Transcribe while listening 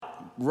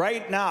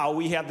right now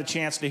we have the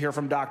chance to hear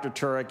from Dr.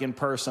 Turek in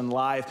person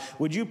live.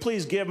 Would you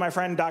please give my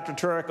friend Dr.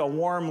 Turek a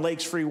warm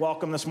Lakes Free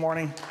welcome this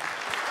morning?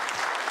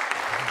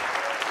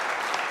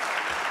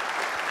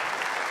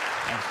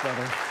 Thanks,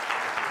 brother.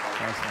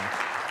 Thanks, man.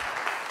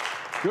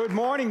 Good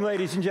morning,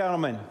 ladies and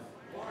gentlemen.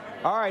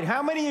 All right,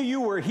 how many of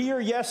you were here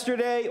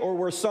yesterday or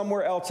were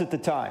somewhere else at the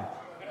time?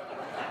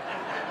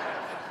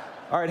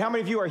 All right, how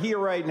many of you are here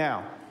right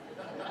now?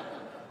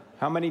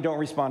 How many don't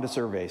respond to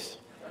surveys?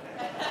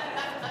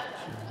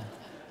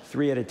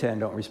 3 out of 10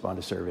 don't respond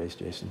to surveys,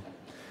 Jason.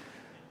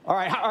 All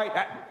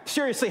right,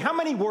 seriously, how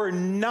many were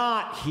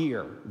not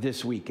here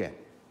this weekend?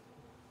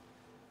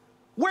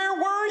 Where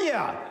were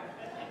you?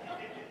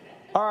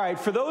 All right,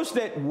 for those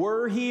that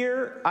were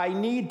here, I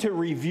need to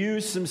review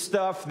some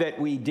stuff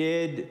that we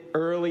did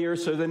earlier.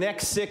 So the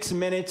next 6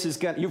 minutes is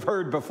you've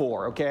heard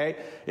before, okay?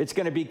 It's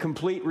going to be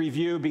complete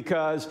review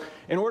because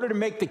in order to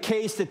make the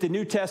case that the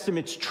New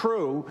Testament's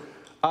true,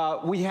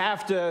 we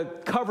have to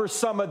cover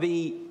some of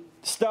the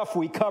stuff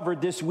we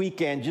covered this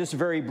weekend just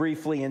very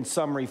briefly in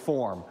summary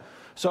form.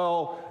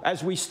 So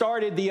as we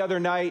started the other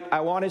night,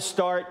 I want to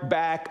start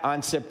back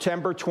on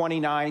September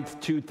 29th,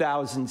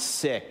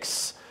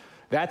 2006.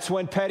 That's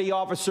when Petty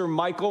Officer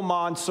Michael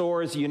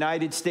Monsoor is a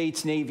United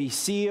States Navy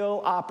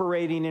SEAL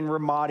operating in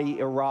Ramadi,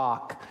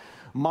 Iraq.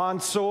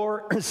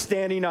 Monsoor is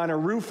standing on a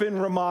roof in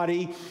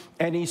Ramadi,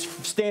 and he's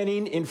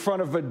standing in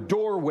front of a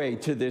doorway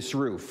to this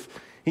roof.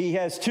 He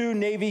has 2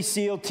 Navy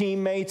SEAL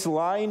teammates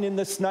lying in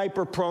the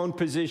sniper-prone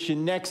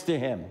position next to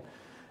him.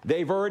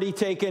 They've already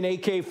taken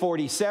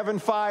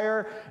AK-47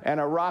 fire and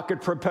a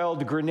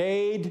rocket-propelled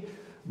grenade,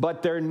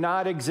 but they're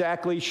not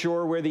exactly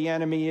sure where the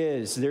enemy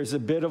is. There's a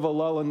bit of a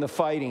lull in the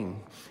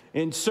fighting.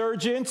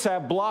 Insurgents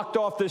have blocked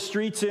off the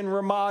streets in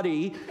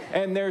Ramadi,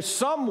 and there's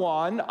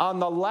someone on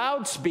the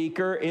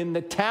loudspeaker in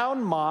the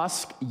town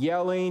mosque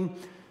yelling,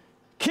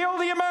 "Kill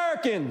the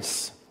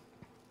Americans!"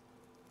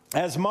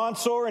 As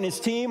Monsoor and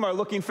his team are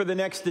looking for the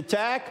next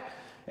attack,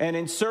 an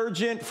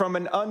insurgent from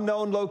an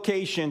unknown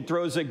location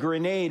throws a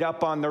grenade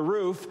up on the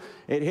roof.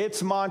 It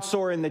hits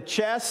Monsoor in the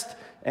chest,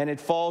 and it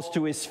falls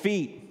to his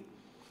feet.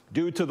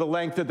 Due to the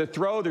length of the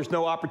throw, there's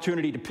no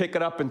opportunity to pick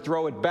it up and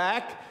throw it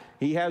back.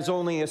 He has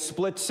only a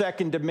split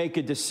second to make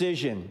a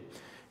decision.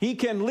 He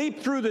can leap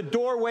through the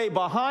doorway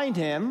behind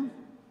him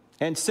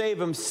and save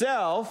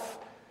himself,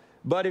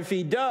 but if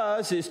he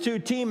does, his 2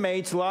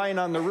 teammates lying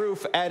on the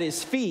roof at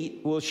his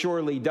feet will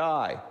surely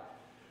die.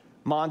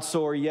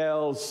 Monsoor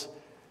yells,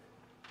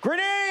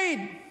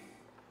 "Grenade!"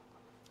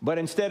 But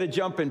instead of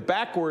jumping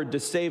backward to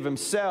save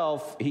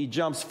himself, he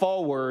jumps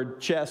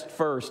forward, chest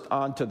first,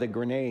 onto the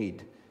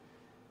grenade.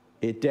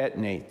 It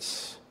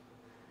detonates.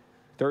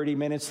 30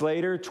 minutes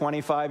later,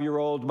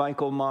 25-year-old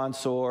Michael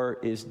Monsoor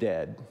is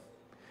dead.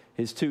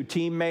 His 2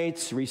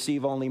 teammates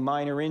receive only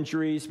minor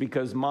injuries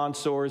because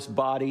Monsoor's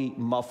body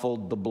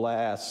muffled the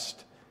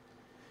blast.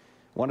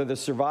 One of the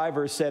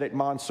survivors said at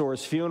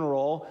Monsoor's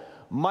funeral,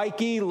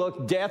 "Mikey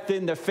looked death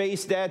in the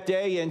face that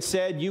day and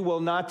said, 'You will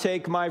not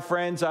take my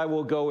friends, I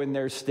will go in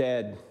their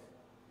stead.'"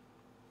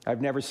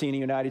 I've never seen a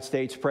United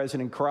States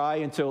president cry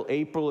until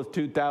April of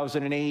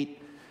 2008.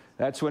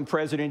 That's when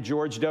President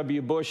George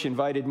W. Bush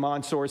invited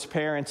Monsoor's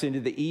parents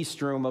into the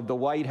East Room of the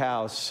White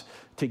House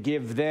to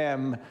give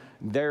them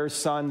their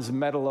son's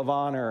Medal of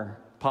Honor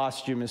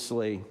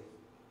posthumously.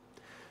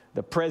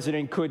 The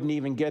president couldn't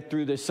even get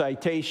through the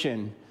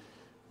citation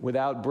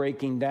without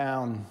breaking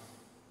down.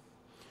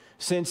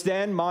 Since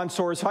then,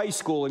 Monsoor's High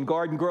School in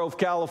Garden Grove,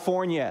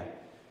 California,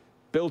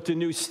 built a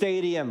new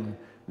stadium.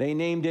 They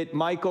named it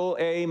Michael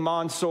A.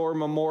 Monsoor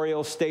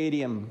Memorial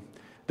Stadium.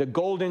 The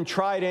golden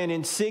trident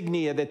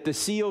insignia that the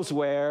SEALs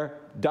wear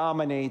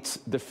dominates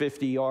the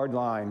 50-yard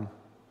line.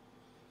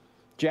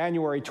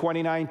 January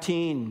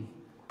 2019,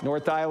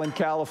 North Island,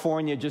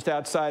 California, just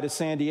outside of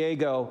San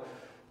Diego,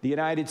 the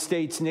United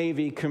States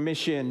Navy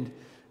commissioned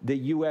the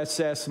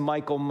USS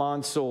Michael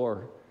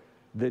Monsoor,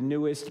 the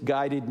newest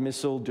guided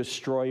missile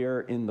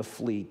destroyer in the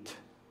fleet,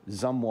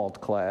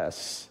 Zumwalt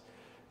class.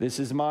 This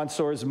is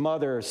Monsoor's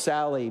mother,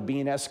 Sally,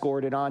 being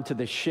escorted onto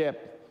the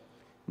ship,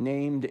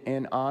 named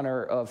in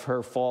honor of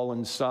her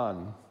fallen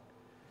son.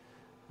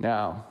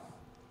 Now,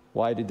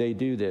 why did they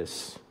do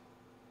this?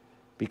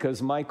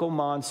 Because Michael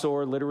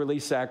Monsoor literally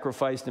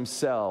sacrificed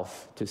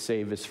himself to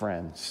save his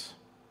friends.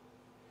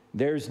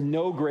 There's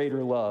no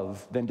greater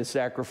love than to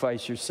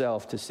sacrifice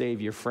yourself to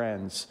save your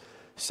friends,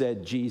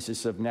 said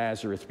Jesus of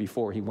Nazareth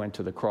before he went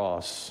to the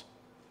cross.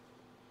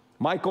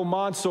 Michael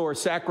Monsoor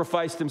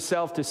sacrificed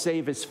himself to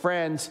save his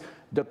friends.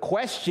 The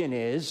question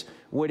is,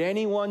 would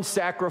anyone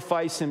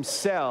sacrifice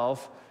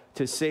himself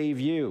to save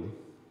you?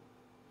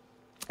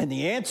 And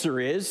the answer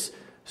is,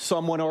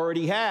 someone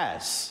already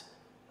has.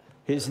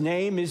 His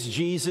name is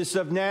Jesus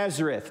of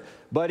Nazareth.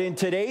 But in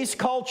today's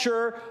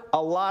culture,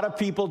 a lot of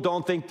people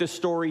don't think the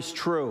story's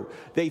true.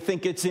 They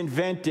think it's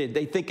invented.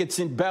 They think it's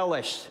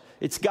embellished.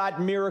 It's got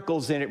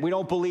miracles in it. We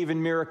don't believe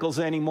in miracles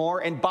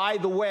anymore. And by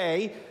the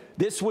way,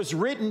 this was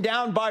written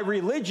down by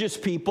religious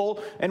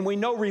people, and we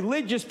know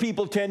religious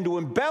people tend to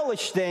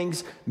embellish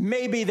things.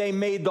 Maybe they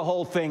made the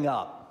whole thing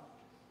up.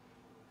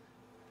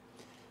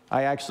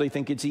 I actually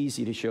think it's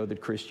easy to show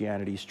that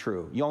Christianity is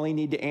true. You only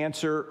need to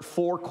answer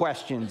 4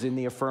 questions in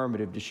the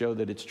affirmative to show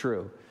that it's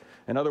true.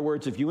 In other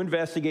words, if you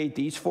investigate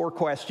these 4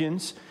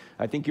 questions,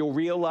 I think you'll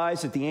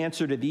realize that the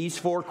answer to these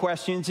 4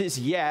 questions is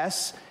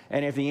yes.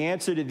 And if the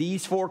answer to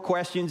these 4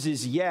 questions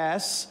is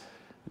yes,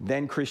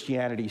 then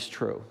Christianity is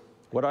true.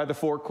 What are the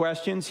 4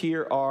 questions?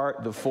 Here are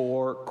the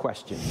 4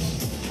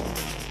 questions.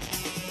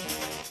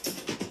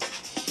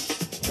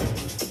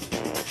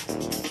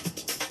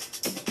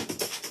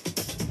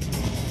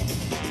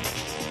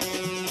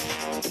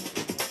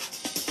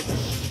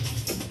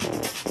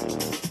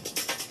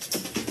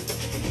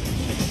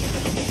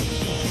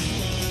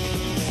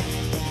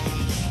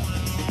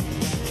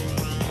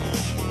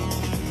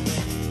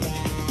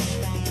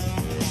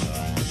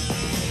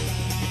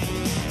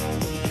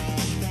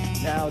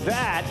 Now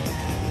that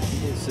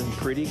is some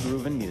pretty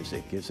groovin'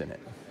 music, isn't it?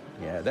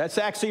 Yeah, that's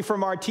actually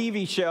from our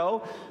TV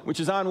show, which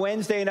is on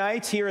Wednesday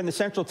nights here in the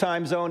Central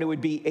Time Zone. It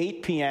would be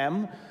 8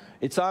 p.m.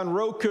 It's on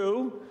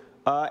Roku,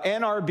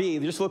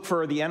 NRB. Just look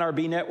for the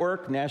NRB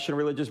network, National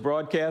Religious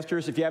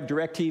Broadcasters. If you have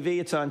DirecTV,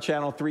 it's on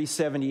channel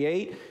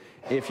 378.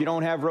 If you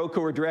don't have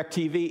Roku or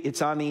DirecTV,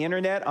 it's on the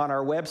internet, on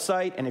our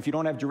website. And if you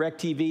don't have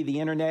DirecTV, the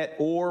internet,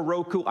 or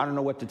Roku, I don't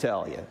know what to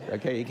tell you.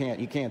 Okay,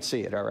 you can't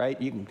see it, all right?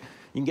 You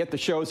can get the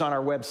shows on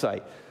our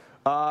website.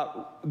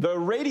 The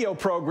radio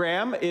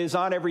program is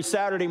on every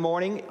Saturday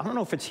morning. I don't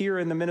know if it's here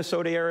in the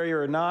Minnesota area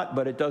or not,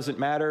 but it doesn't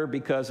matter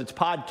because it's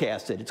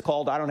podcasted. It's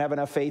called I Don't Have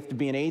Enough Faith to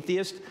Be an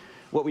Atheist.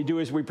 What we do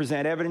is we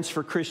present evidence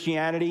for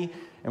Christianity,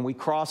 and we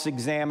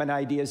cross-examine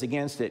ideas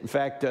against it. In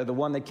fact, the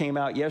one that came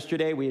out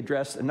yesterday, we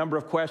addressed a number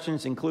of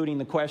questions, including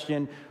the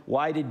question,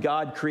 why did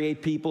God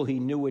create people he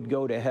knew would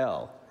go to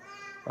hell?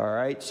 All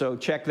right, so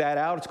check that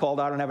out. It's called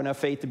I Don't Have Enough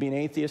Faith to Be an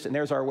Atheist, and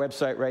there's our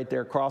website right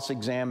there,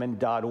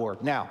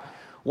 crossexamine.org. Now,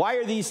 why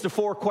are these the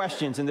 4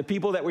 questions? And the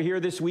people that were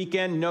here this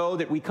weekend know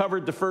that we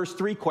covered the first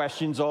 3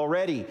 questions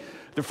already.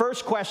 The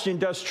first question,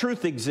 does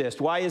truth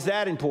exist? Why is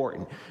that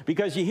important?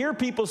 Because you hear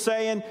people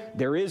saying,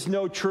 there is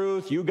no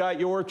truth, you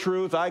got your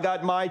truth, I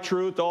got my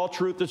truth, all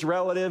truth is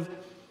relative.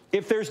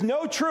 If there's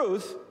no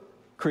truth,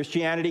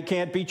 Christianity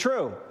can't be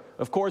true.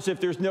 Of course, if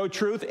there's no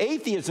truth,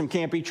 atheism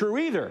can't be true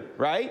either,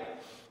 right?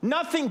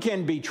 Nothing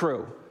can be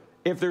true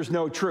if there's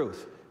no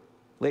truth.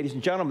 Ladies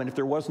and gentlemen, if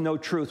there was no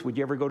truth, would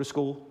you ever go to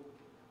school?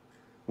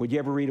 Would you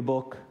ever read a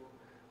book?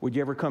 Would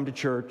you ever come to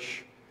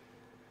church?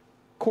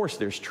 Of course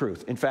there's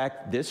truth. In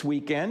fact, this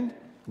weekend,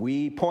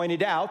 we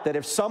pointed out that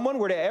if someone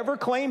were to ever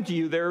claim to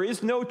you there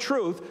is no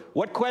truth,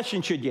 what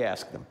question should you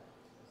ask them?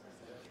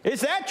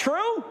 Is that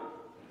true?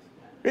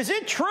 Is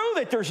it true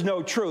that there's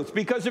no truth?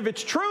 Because if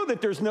it's true that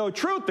there's no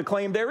truth, the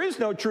claim there is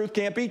no truth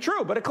can't be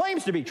true, but it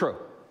claims to be true.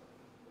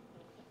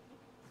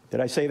 Did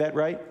I say that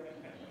right?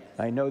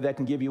 I know that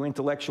can give you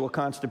intellectual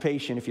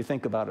constipation if you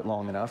think about it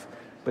long enough,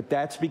 but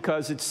that's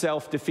because it's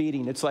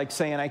self-defeating. It's like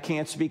saying I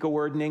can't speak a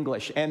word in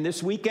English. And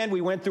this weekend we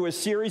went through a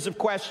series of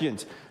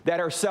questions that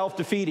are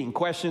self-defeating.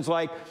 Questions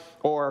like,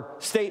 or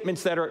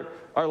statements that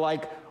are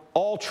like,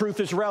 all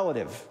truth is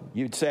relative.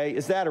 You'd say,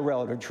 is that a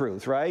relative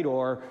truth, right?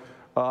 Or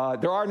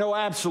there are no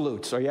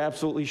absolutes. Are you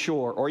absolutely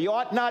sure? Or you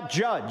ought not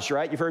judge,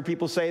 right? You've heard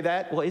people say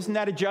that. Well, isn't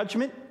that a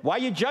judgment? Why are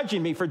you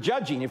judging me for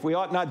judging if we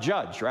ought not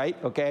judge, right?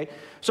 Okay.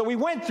 So we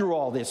went through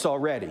all this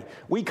already.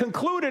 We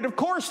concluded, of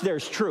course,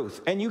 there's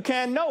truth, and you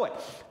can know it.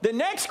 The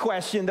next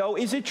question, though,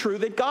 is it true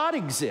that God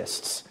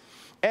exists?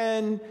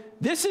 And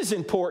this is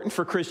important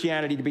for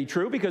Christianity to be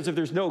true, because if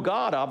there's no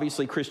God,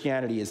 obviously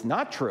Christianity is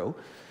not true.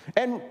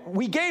 And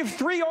we gave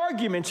 3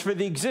 arguments for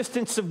the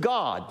existence of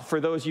God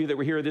for those of you that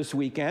were here this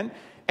weekend.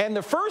 And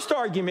the first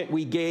argument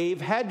we gave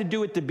had to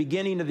do at the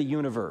beginning of the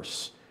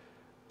universe.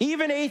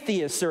 Even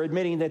atheists are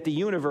admitting that the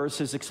universe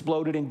has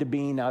exploded into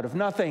being out of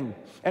nothing.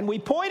 And we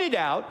pointed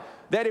out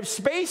that if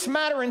space,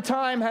 matter, and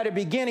time had a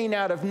beginning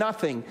out of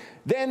nothing,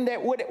 then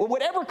that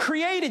whatever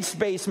created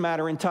space,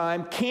 matter, and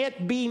time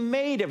can't be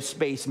made of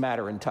space,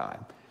 matter, and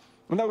time.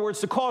 In other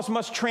words, the cause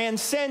must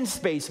transcend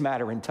space,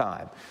 matter, and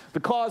time. The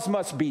cause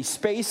must be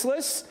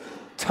spaceless,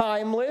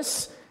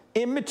 timeless,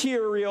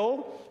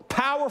 immaterial,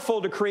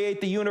 powerful to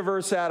create the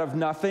universe out of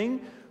nothing,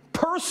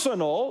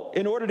 personal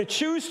in order to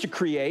choose to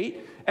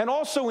create, and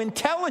also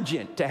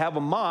intelligent to have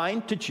a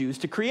mind to choose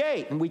to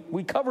create. And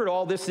we covered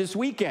all this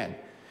weekend.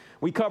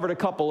 We covered a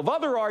couple of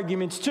other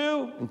arguments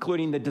too,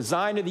 including the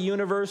design of the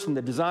universe and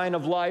the design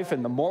of life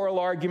and the moral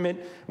argument,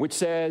 which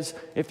says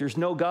if there's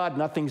no God,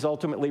 nothing's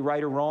ultimately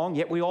right or wrong,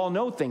 yet we all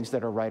know things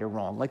that are right or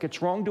wrong. Like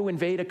it's wrong to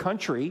invade a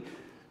country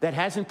that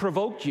hasn't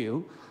provoked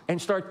you and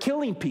start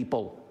killing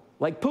people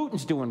like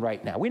Putin's doing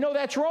right now. We know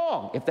that's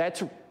wrong. If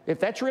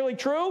that's really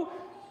true,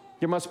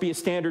 there must be a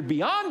standard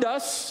beyond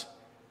us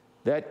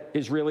that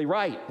is really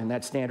right, and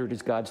that standard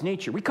is God's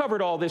nature. We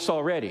covered all this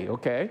already,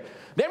 okay?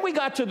 Then we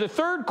got to the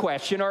third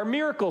question, are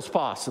miracles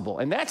possible?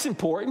 And that's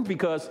important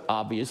because,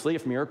 obviously,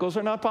 if miracles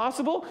are not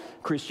possible,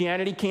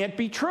 Christianity can't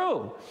be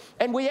true.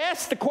 And we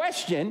asked the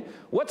question,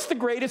 what's the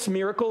greatest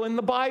miracle in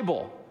the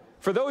Bible?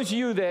 For those of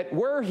you that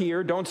were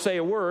here, don't say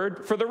a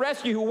word. For the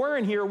rest of you who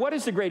weren't here, what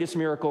is the greatest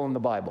miracle in the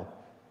Bible?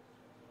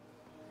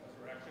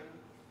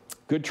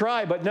 Good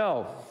try, but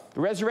no.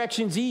 The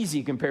resurrection's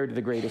easy compared to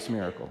the greatest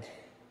miracle.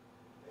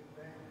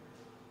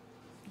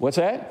 What's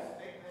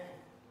that?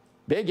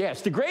 Big,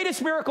 yes. The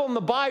greatest miracle in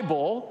the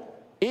Bible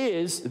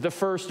is the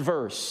first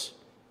verse.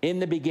 In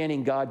the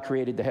beginning, God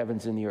created the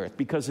heavens and the earth.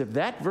 Because if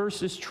that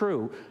verse is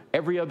true,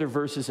 every other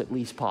verse is at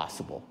least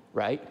possible,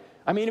 right?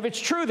 I mean, if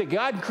it's true that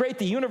God can create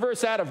the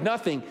universe out of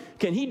nothing,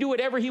 can he do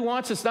whatever he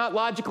wants? It's not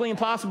logically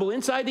impossible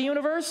inside the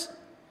universe?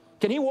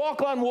 Can he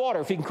walk on water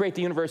if he can create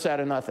the universe out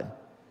of nothing?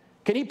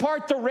 Can he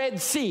part the Red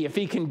Sea if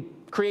he can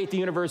create the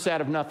universe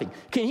out of nothing?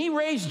 Can he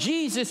raise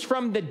Jesus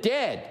from the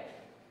dead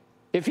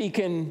if he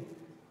can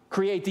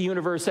create the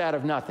universe out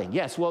of nothing?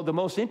 Yes, well, the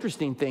most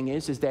interesting thing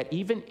is that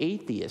even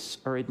atheists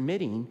are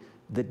admitting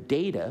the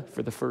data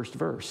for the first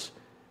verse,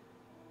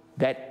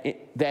 that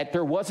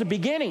there was a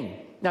beginning.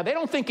 Now, they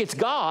don't think it's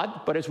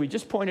God, but as we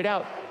just pointed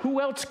out,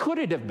 who else could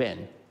it have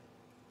been?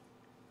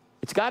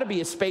 It's got to be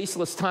a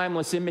spaceless,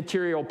 timeless,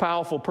 immaterial,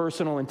 powerful,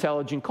 personal,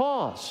 intelligent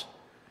cause.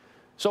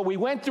 So we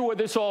went through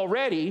this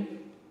already,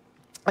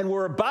 and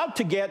we're about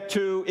to get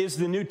to, is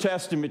the New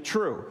Testament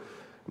true?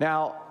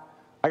 Now,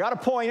 I got to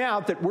point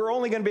out that we're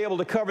only going to be able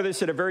to cover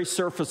this at a very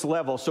surface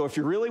level. So if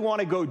you really want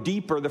to go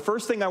deeper, the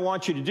first thing I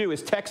want you to do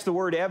is text the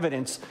word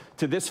evidence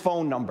to this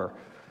phone number.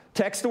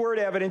 Text the word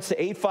evidence to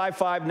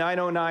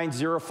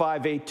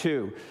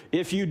 855-909-0582.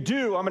 If you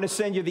do, I'm going to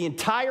send you the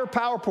entire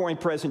PowerPoint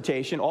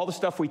presentation, all the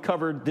stuff we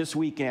covered this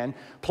weekend,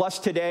 plus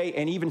today,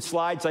 and even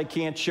slides I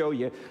can't show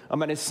you. I'm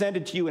going to send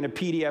it to you in a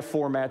PDF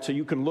format so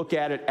you can look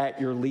at it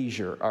at your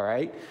leisure, all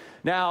right?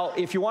 Now,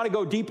 if you want to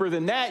go deeper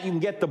than that, you can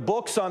get the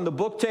books on the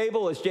book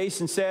table. As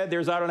Jason said,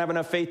 there's I Don't Have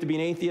Enough Faith to Be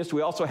an Atheist.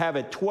 We also have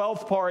a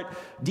 12-part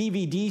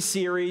DVD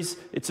series.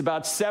 It's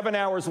about 7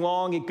 hours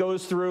long. It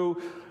goes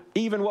through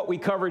even what we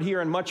covered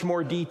here in much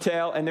more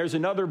detail. And there's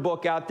another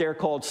book out there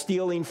called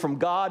Stealing from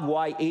God,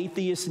 Why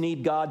Atheists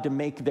Need God to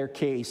Make Their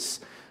Case.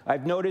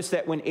 I've noticed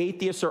that when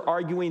atheists are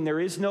arguing there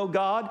is no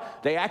God,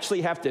 they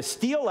actually have to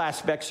steal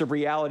aspects of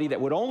reality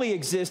that would only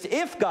exist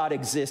if God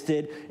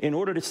existed in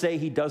order to say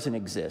he doesn't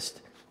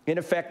exist. In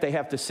effect, they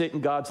have to sit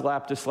in God's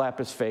lap to slap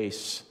his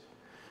face.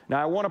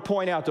 Now, I want to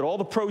point out that all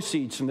the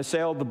proceeds from the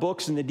sale of the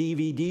books and the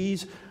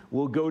DVDs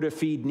will go to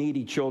feed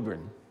needy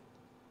children.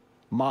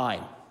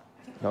 Mine.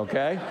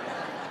 Okay?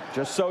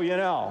 Just so you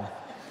know.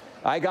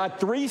 I got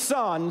 3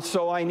 sons,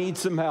 so I need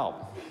some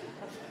help.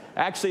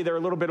 Actually, they're a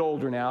little bit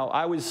older now.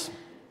 As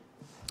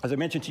I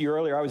mentioned to you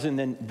earlier, I was in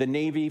the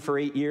Navy for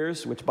 8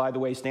 years, which, by the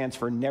way, stands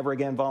for Never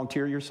Again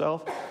Volunteer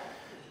Yourself.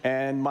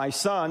 And my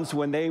sons,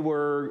 when they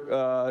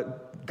were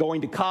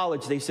going to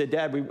college, they said,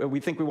 Dad, we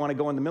think we want to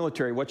go in the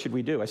military. What should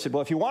we do? I said,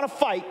 well, if you want to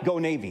fight, go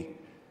Navy.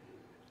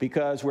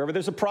 Because wherever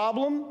there's a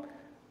problem,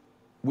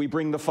 we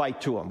bring the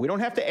fight to them. We don't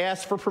have to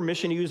ask for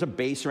permission to use a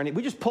base or anything.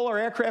 We just pull our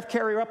aircraft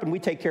carrier up and we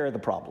take care of the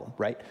problem,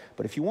 right?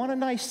 But if you want a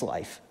nice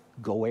life,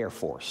 go Air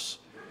Force.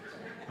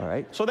 All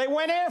right? So they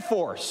went Air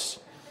Force.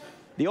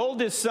 The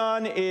oldest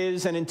son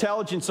is an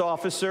intelligence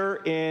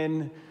officer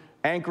in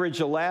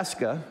Anchorage,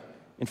 Alaska.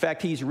 In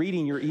fact, he's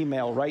reading your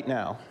email right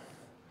now.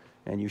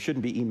 And you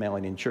shouldn't be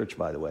emailing in church,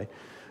 by the way.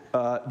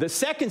 The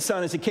second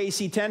son is a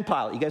KC-10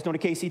 pilot. You guys know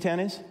what a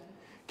KC-10 is?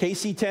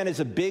 KC-10 is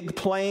a big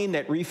plane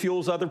that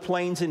refuels other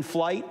planes in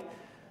flight.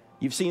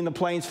 You've seen the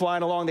planes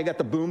flying along. They got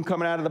the boom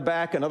coming out of the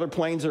back, and other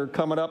planes are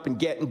coming up and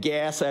getting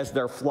gas as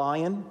they're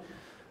flying.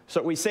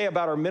 So what we say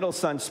about our middle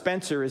son,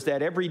 Spencer, is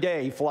that every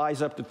day he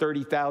flies up to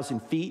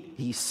 30,000 feet.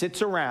 He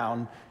sits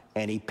around,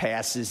 and he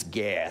passes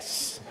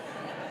gas.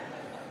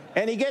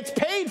 And he gets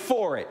paid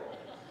for it.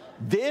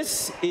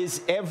 This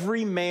is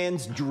every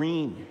man's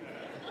dream.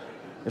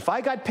 If I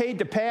got paid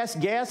to pass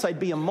gas, I'd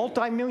be a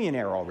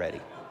multimillionaire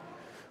already.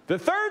 The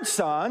third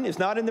son is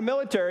not in the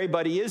military,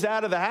 but he is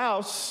out of the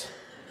house.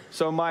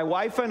 So my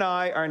wife and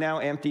I are now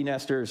empty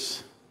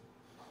nesters.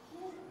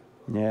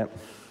 Yeah.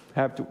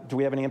 Do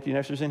we have any empty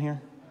nesters in here?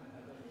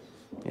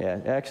 Yeah,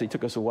 it actually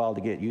took us a while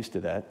to get used to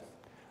that.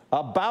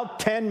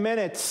 About 10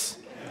 minutes.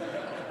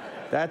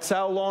 That's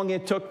how long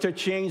it took to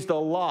change the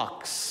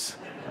locks.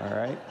 All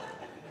right?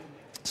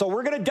 So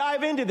we're going to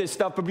dive into this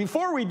stuff, but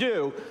before we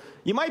do,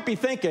 you might be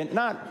thinking,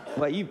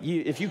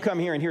 if you come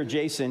here and hear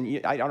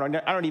Jason, I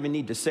don't even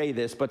need to say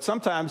this, but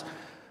sometimes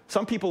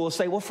some people will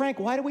say, well, Frank,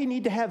 why do we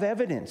need to have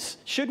evidence?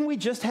 Shouldn't we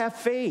just have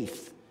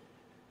faith?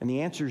 And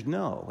the answer is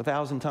no,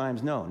 1,000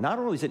 times no. Not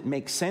only does it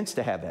make sense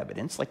to have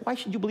evidence, like why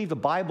should you believe the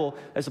Bible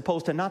as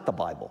opposed to not the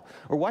Bible?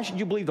 Or why should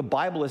you believe the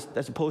Bible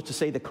as opposed to,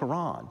 say, the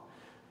Quran?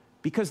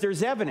 Because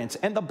there's evidence.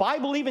 And the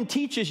Bible even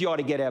teaches you ought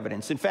to get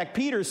evidence. In fact,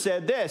 Peter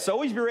said this,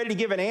 always be ready to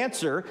give an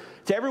answer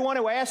to everyone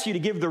who asks you to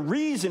give the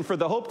reason for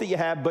the hope that you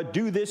have, but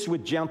do this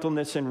with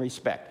gentleness and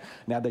respect.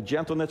 Now, the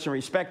gentleness and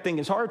respect thing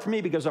is hard for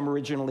me because I'm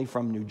originally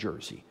from New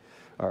Jersey.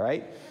 All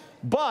right?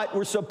 But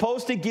we're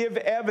supposed to give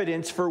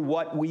evidence for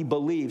what we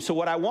believe. So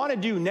what I want to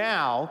do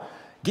now,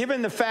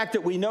 given the fact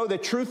that we know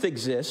that truth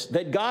exists,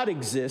 that God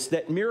exists,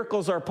 that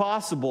miracles are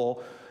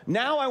possible,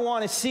 now I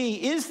want to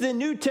see, is the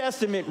New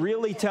Testament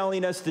really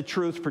telling us the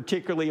truth,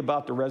 particularly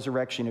about the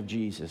resurrection of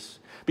Jesus?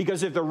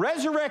 Because if the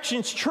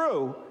resurrection's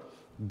true,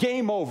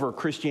 game over,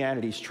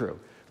 Christianity's true.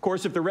 Of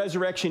course, if the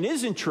resurrection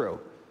isn't true,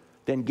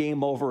 then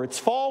game over, it's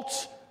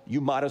false. You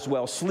might as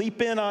well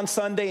sleep in on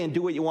Sunday and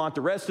do what you want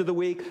the rest of the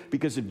week,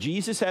 because if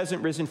Jesus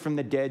hasn't risen from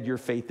the dead, your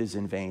faith is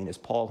in vain, as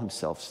Paul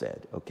himself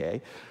said,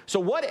 okay?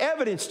 So what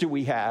evidence do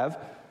we have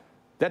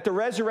that the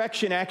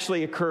resurrection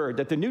actually occurred,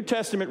 that the New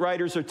Testament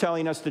writers are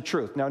telling us the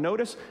truth? Now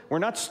notice, we're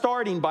not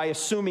starting by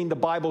assuming the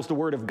Bible's the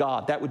Word of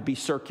God. That would be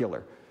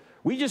circular.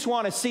 We just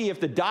want to see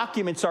if the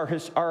documents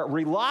are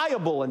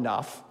reliable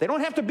enough. They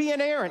don't have to be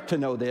inerrant to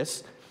know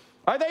this.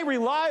 Are they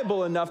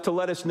reliable enough to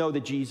let us know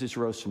that Jesus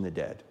rose from the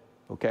dead,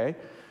 okay?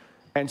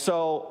 And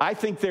so I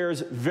think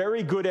there's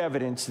very good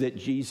evidence that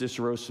Jesus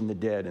rose from the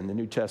dead, and the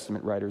New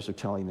Testament writers are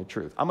telling the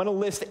truth. I'm going to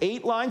list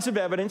 8 lines of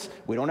evidence.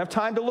 We don't have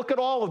time to look at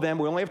all of them.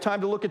 We only have time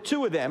to look at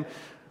 2 of them,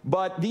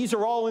 but these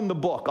are all in the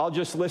book. I'll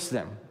just list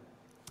them.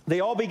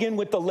 They all begin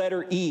with the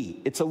letter E.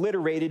 It's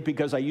alliterated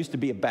because I used to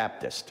be a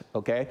Baptist,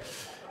 okay?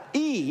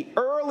 E,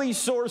 early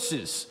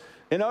sources.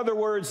 In other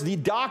words, the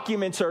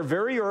documents are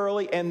very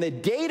early, and the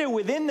data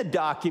within the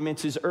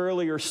documents is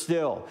earlier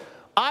still.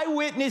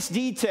 Eyewitness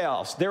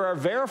details. There are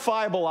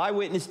verifiable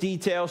eyewitness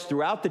details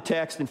throughout the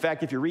text. In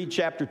fact, if you read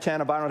chapter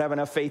 10 of I Don't Have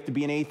Enough Faith to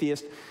Be an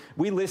Atheist,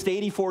 we list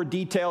 84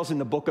 details in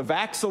the book of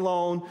Acts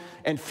alone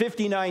and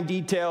 59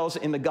 details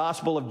in the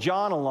Gospel of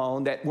John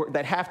alone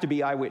that have to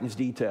be eyewitness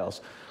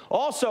details.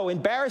 Also,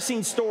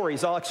 embarrassing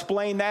stories. I'll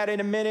explain that in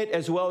a minute,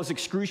 as well as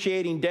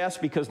excruciating deaths,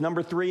 because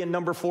number 3 and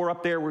number 4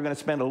 up there we're going to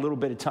spend a little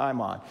bit of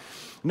time on.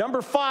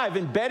 Number 5,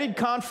 embedded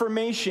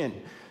confirmation.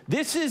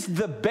 This is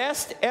the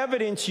best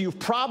evidence you've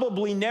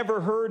probably never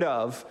heard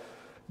of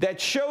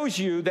that shows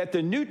you that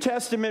the New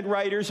Testament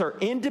writers are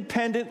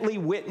independently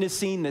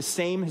witnessing the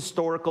same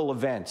historical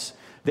events.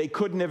 They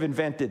couldn't have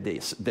invented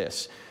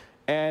this.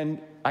 And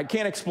I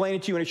can't explain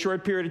it to you in a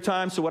short period of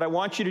time, so what I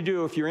want you to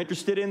do, if you're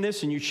interested in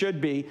this, and you should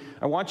be,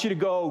 I want you to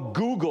go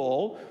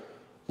Google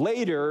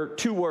later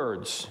 2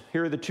 words.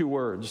 Here are the 2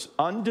 words: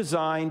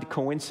 undesigned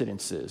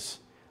coincidences.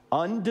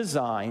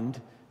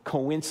 Undesigned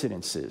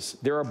coincidences.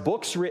 There are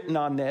books written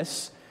on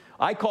this.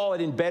 I call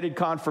it embedded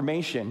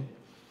confirmation.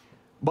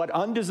 But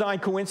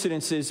undesigned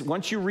coincidences,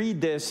 once you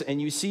read this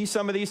and you see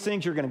some of these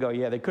things, you're going to go,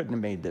 yeah, they couldn't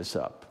have made this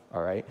up.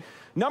 All right.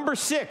 Number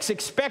 6,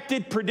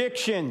 expected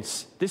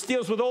predictions. This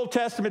deals with Old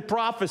Testament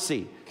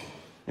prophecy.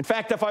 In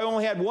fact, if I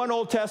only had one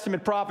Old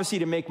Testament prophecy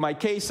to make my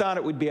case on,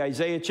 it would be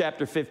Isaiah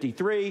chapter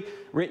 53,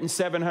 written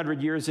 700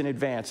 years in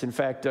advance. In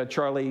fact,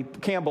 Charlie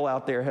Campbell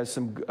out there has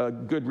some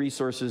good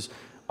resources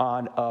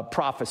on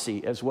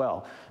prophecy as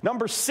well.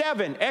 Number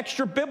 7,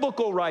 extra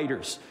biblical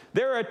writers.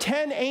 There are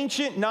 10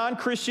 ancient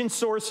non-Christian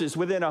sources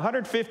within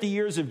 150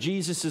 years of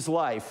Jesus'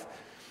 life.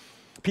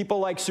 People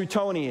like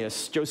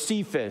Suetonius,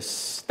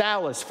 Josephus,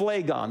 Thallus,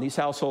 Phlegon, these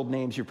household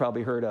names you've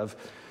probably heard of,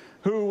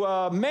 who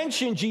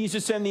mention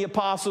Jesus and the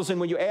apostles, and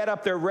when you add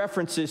up their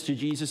references to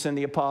Jesus and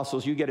the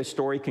apostles, you get a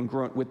story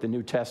congruent with the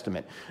New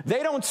Testament.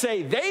 They don't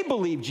say they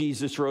believe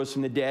Jesus rose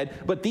from the dead,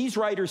 but these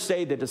writers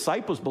say the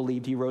disciples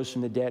believed he rose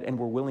from the dead and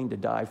were willing to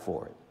die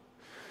for it.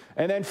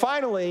 And then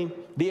finally,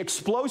 the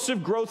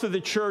explosive growth of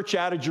the church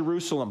out of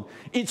Jerusalem.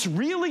 It's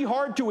really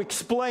hard to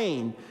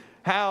explain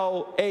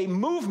how a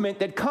movement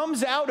that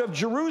comes out of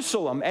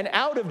Jerusalem and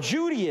out of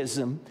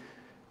Judaism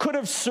could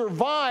have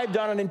survived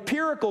on an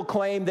empirical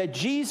claim that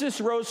Jesus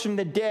rose from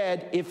the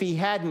dead if he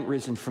hadn't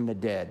risen from the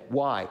dead.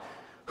 Why?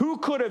 Who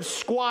could have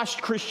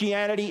squashed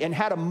Christianity and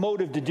had a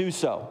motive to do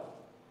so?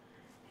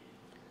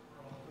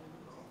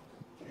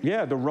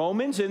 Yeah, the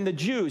Romans and the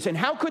Jews. And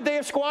how could they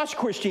have squashed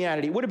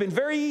Christianity? It would have been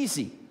very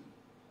easy.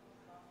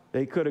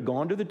 They could have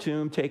gone to the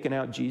tomb, taken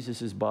out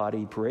Jesus'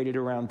 body, paraded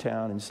around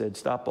town, and said,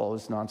 stop all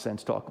this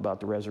nonsense, talk about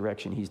the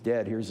resurrection. He's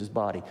dead, here's his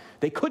body.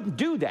 They couldn't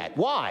do that.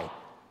 Why?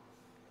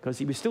 Because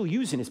he was still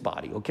using his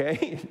body, okay?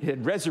 It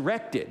had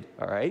resurrected,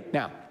 all right?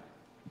 Now,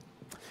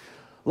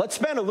 let's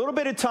spend a little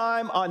bit of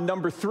time on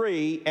number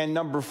 3 and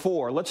number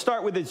 4. Let's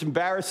start with its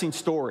embarrassing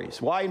stories.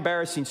 Why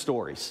embarrassing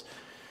stories?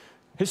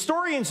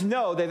 Historians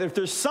know that if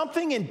there's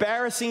something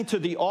embarrassing to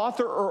the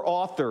author or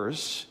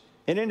authors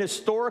in an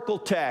historical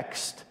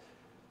text,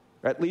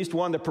 or at least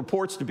one that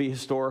purports to be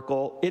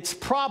historical, it's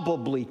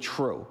probably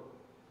true.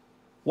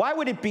 Why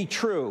would it be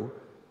true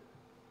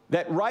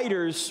that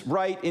writers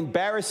write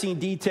embarrassing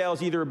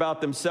details either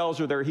about themselves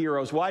or their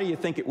heroes? Why do you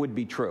think it would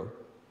be true?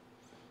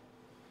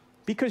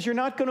 Because you're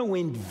not going to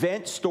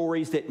invent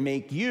stories that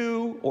make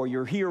you or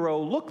your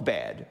hero look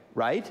bad,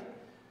 right?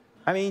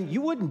 I mean,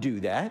 you wouldn't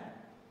do that.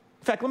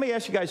 In fact, let me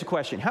ask you guys a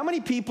question. How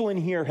many people in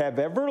here have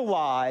ever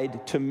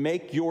lied to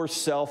make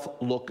yourself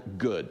look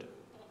good?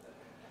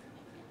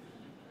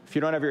 If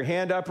you don't have your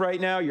hand up right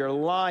now, you're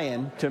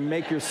lying to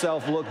make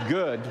yourself look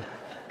good,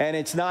 and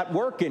it's not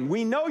working.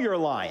 We know you're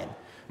lying.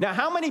 Now,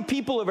 how many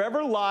people have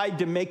ever lied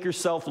to make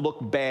yourself look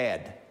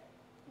bad?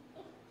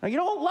 Now, you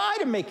don't lie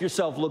to make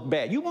yourself look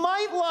bad. You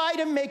might lie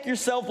to make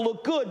yourself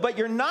look good, but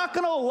you're not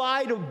going to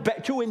lie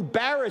to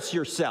embarrass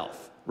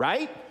yourself,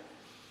 right?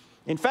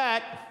 In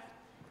fact,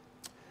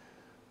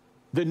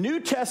 The New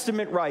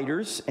Testament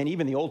writers, and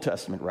even the Old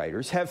Testament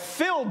writers, have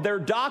filled their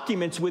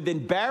documents with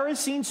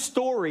embarrassing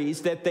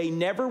stories that they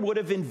never would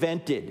have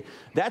invented.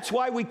 That's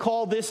why we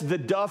call this the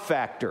duh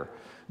factor.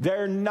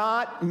 They're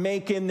not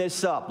making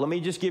this up. Let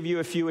me just give you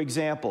a few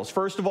examples.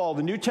 First of all,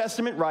 the New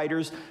Testament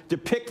writers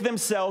depict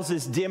themselves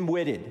as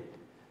dim-witted,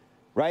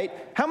 right?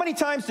 How many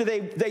times do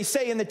they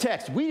say in the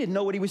text, we didn't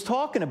know what he was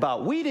talking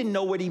about. We didn't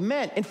know what he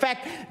meant. In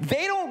fact,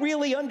 they don't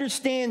really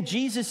understand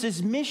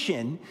Jesus'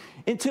 mission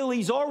until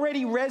he's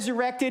already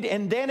resurrected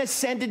and then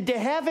ascended to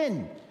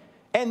heaven.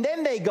 And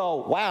then they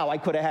go, wow, I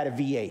could have had a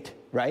V8,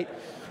 right?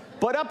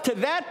 But up to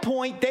that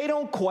point, they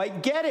don't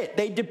quite get it.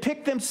 They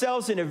depict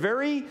themselves in a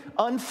very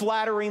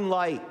unflattering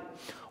light.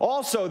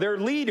 Also, their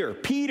leader,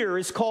 Peter,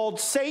 is called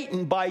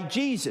Satan by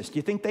Jesus. Do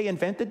you think they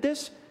invented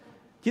this?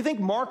 Do you think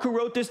Mark, who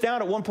wrote this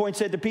down, at one point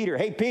said to Peter,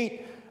 hey,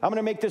 Pete, I'm going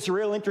to make this a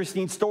real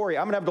interesting story.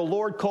 I'm going to have the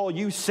Lord call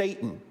you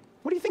Satan.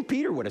 What do you think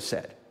Peter would have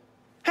said?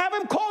 Have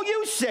him call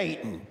you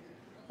Satan.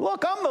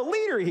 Look, I'm the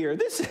leader here.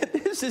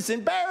 This is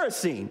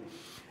embarrassing.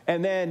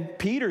 And then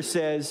Peter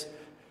says,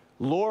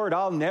 Lord,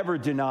 I'll never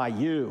deny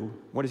you.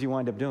 What does he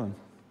wind up doing?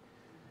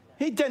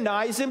 He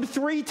denies him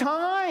 3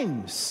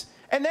 times.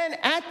 And then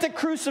at the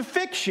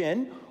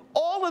crucifixion,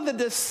 all of the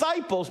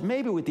disciples,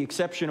 maybe with the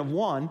exception of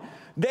one,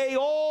 they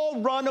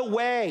all run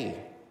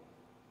away.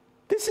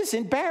 This is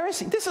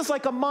embarrassing. This is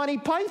like a Monty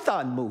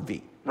Python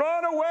movie.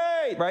 Run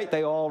away, right?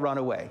 They all run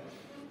away.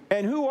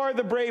 And who are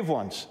the brave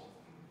ones?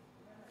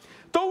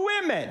 The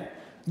women.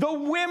 The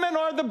women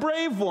are the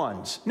brave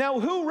ones. Now,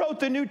 who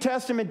wrote the New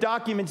Testament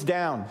documents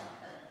down?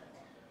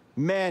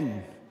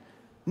 Men.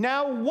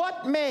 Now,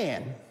 what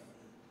man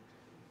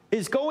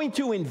is going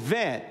to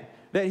invent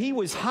that he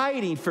was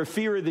hiding for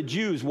fear of the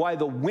Jews while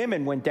the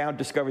women went down and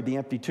discovered the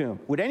empty tomb?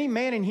 Would any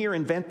man in here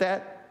invent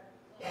that?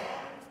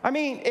 I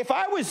mean, if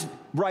I was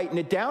writing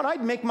it down,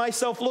 I'd make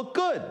myself look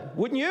good,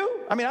 wouldn't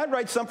you? I mean, I'd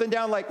write something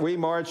down like, we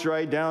marched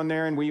right down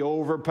there and we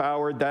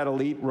overpowered that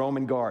elite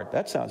Roman guard.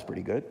 That sounds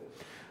pretty good.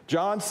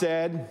 John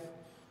said,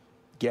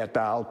 get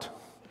out.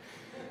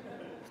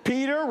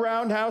 Peter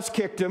roundhouse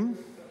kicked him.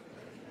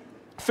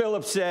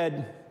 Philip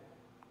said,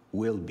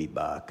 we'll be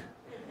back.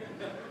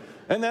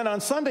 And then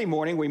on Sunday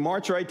morning, we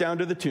marched right down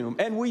to the tomb,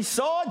 and we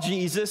saw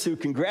Jesus, who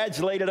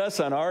congratulated us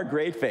on our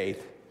great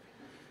faith.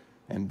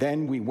 And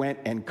then we went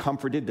and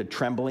comforted the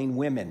trembling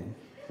women,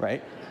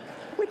 right?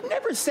 We'd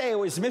never say it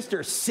was Mr.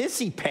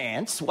 Sissy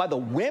Pants while the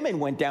women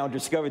went down to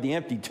discover the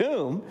empty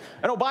tomb.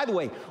 And oh, by the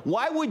way,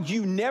 why would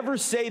you never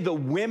say the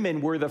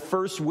women were the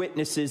first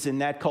witnesses in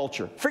that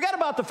culture? Forget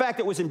about the fact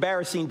that it was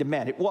embarrassing to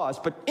men. It was,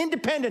 but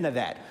independent of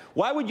that,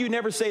 why would you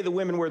never say the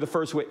women were the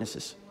first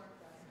witnesses?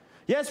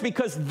 Yes,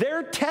 because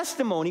their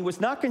testimony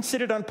was not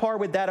considered on par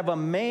with that of a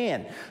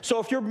man. So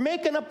if you're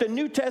making up the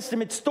New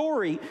Testament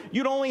story,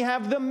 you'd only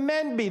have the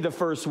men be the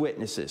first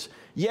witnesses.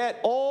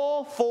 Yet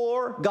all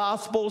 4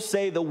 Gospels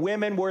say the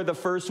women were the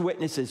first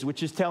witnesses,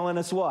 which is telling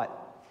us what?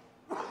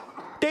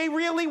 They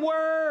really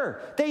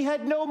were. They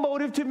had no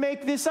motive to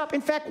make this up.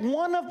 In fact,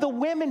 one of the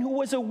women who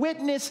was a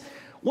witness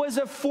was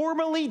a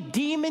formerly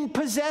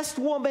demon-possessed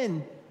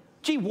woman.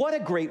 Gee, what a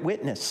great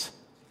witness.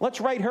 Let's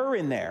write her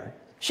in there.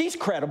 She's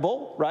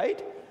credible,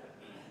 right?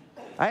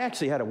 I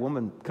actually had a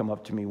woman come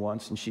up to me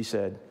once, and she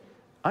said,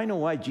 I know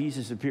why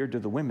Jesus appeared to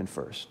the women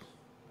first.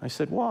 I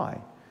said,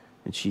 why?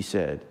 And she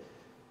said,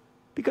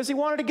 because he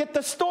wanted to get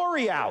the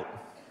story out.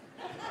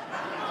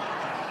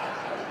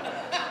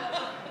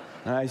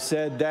 I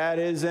said, that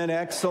is an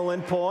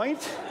excellent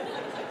point.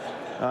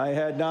 I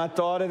had not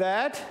thought of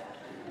that.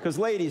 Because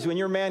ladies, when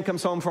your man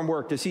comes home from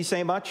work, does he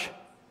say much?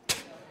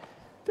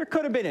 There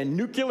could have been a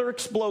nuclear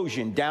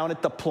explosion down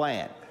at the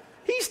plant.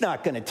 He's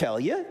not going to tell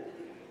you.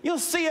 You'll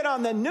see it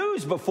on the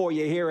news before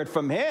you hear it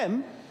from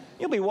him.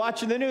 You'll be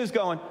watching the news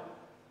going,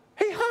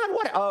 hey, hon,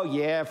 what? Oh,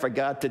 yeah, I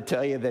forgot to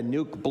tell you the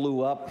nuke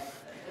blew up.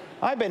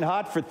 I've been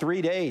hot for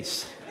 3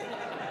 days.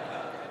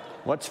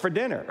 What's for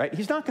dinner, right?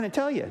 He's not going to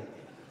tell you.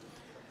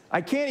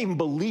 I can't even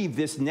believe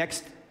this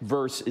next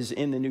verse is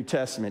in the New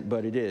Testament,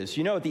 but it is.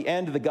 You know, at the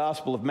end of the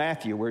Gospel of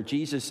Matthew, where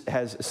Jesus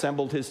has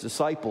assembled his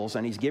disciples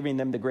and he's giving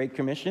them the Great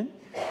Commission,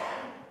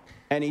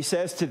 and he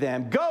says to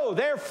them, go,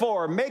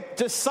 therefore, make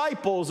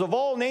disciples of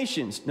all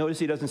nations. Notice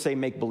he doesn't say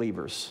make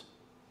believers,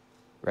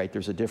 right?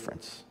 There's a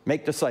difference.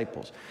 Make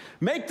disciples.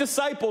 Make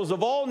disciples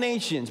of all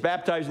nations,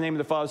 baptize in the name of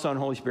the Father, Son, and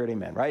Holy Spirit,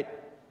 amen, right?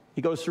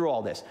 He goes through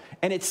all this.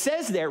 And it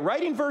says there,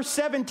 right in verse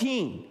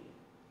 17,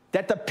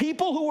 that the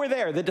people who were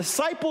there, the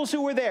disciples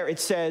who were there,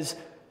 it says,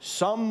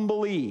 some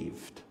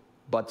believed,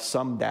 but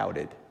some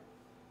doubted.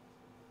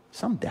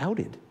 Some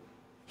doubted.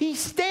 He's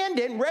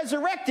standing,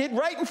 resurrected,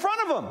 right in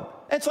front of them.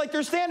 It's like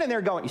they're standing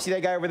there going, you see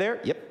that guy over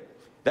there? Yep.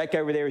 That guy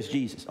over there is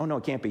Jesus. Oh, no,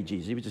 it can't be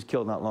Jesus. He was just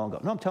killed not long ago.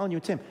 No, I'm telling you,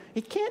 it's him.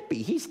 It can't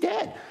be. He's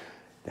dead.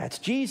 That's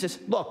Jesus.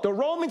 Look, the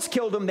Romans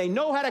killed him. They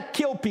know how to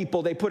kill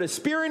people. They put a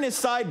spear in his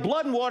side.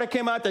 Blood and water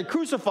came out. They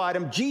crucified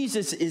him.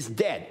 Jesus is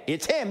dead.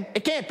 It's him.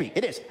 It can't be.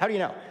 It is. How do you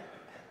know?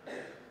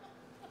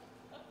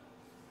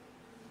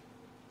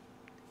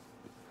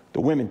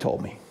 The women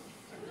told me.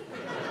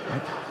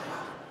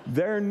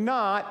 They're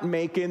not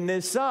making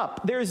this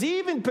up. There's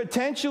even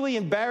potentially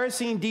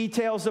embarrassing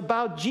details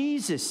about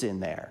Jesus in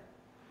there.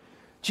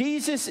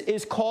 Jesus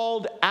is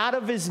called out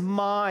of his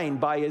mind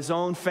by his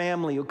own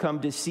family who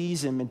come to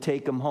seize him and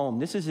take him home.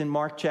 This is in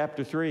Mark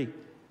chapter 3.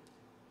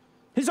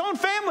 His own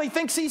family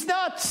thinks he's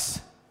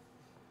nuts.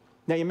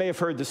 Now, you may have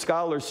heard the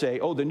scholars say,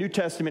 oh, the New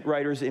Testament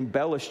writers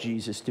embellish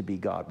Jesus to be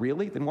God.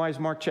 Really? Then why is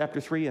Mark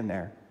chapter 3 in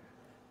there,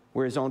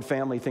 where his own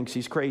family thinks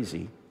he's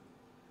crazy?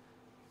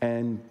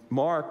 And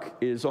Mark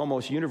is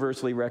almost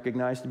universally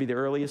recognized to be the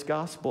earliest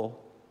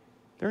gospel.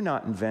 They're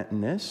not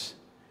inventing this.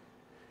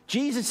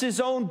 Jesus'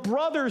 own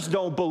brothers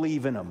don't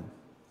believe in him.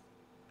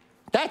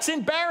 That's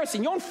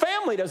embarrassing. Your own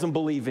family doesn't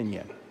believe in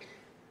you.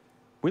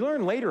 We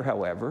learn later,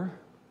 however,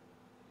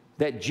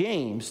 that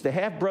James, the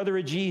half-brother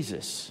of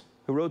Jesus,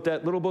 who wrote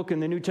that little book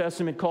in the New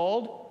Testament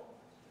called,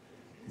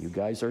 you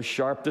guys are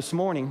sharp this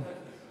morning,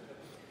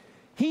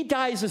 he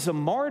dies as a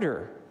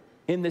martyr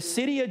in the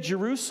city of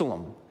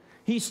Jerusalem.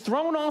 He's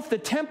thrown off the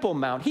Temple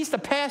Mount. He's the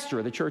pastor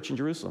of the church in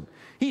Jerusalem.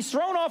 He's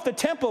thrown off the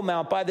Temple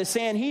Mount by the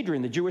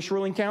Sanhedrin, the Jewish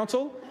ruling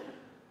council,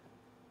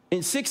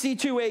 in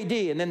 62 AD,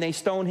 and then they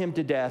stone him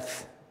to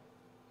death.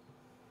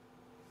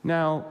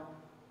 Now,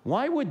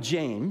 why would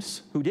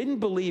James, who didn't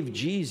believe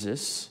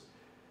Jesus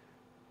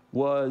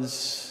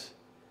was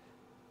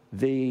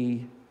the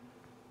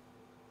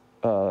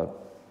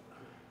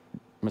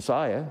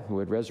Messiah who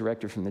had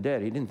resurrected from the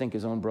dead, he didn't think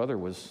his own brother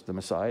was the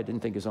Messiah,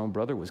 didn't think his own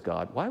brother was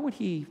God. Why would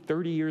he,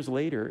 30 years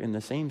later in the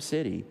same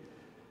city,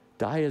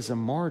 die as a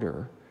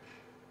martyr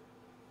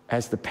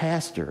as the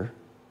pastor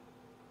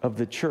of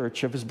the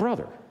church of his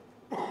brother?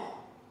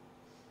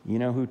 You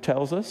know who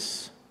tells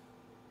us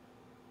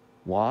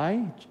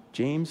why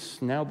James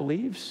now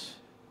believes?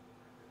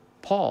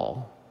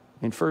 Paul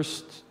in 1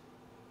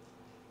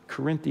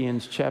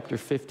 Corinthians chapter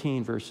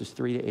 15, verses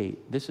 3 to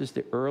 8. This is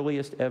the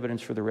earliest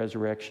evidence for the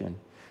resurrection.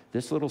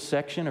 This little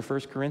section of 1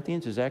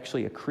 Corinthians is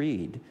actually a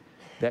creed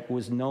that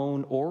was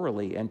known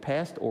orally and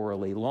passed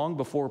orally long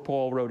before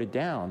Paul wrote it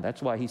down.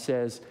 That's why he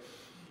says,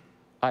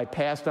 I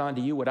passed on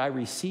to you what I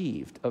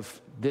received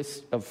of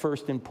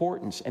first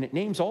importance. And it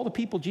names all the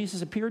people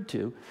Jesus appeared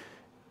to.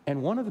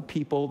 And one of the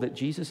people that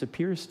Jesus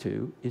appears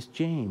to is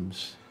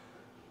James,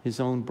 his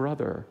own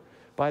brother.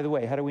 By the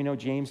way, how do we know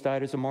James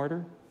died as a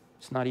martyr?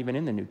 It's not even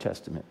in the New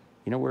Testament.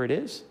 You know where it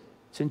is?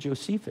 It's in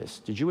Josephus,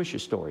 the Jewish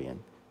historian,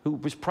 who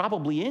was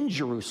probably in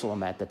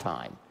Jerusalem at the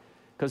time,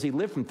 because he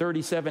lived from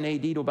 37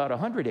 AD to about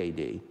 100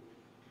 AD.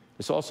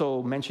 It's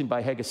also mentioned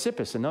by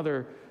Hegesippus,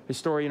 another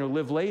historian who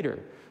lived later.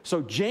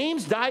 So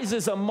James dies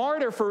as a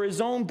martyr for his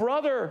own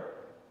brother.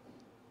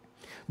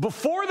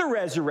 Before the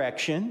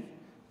resurrection,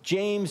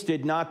 James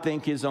did not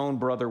think his own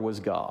brother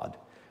was God.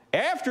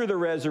 After the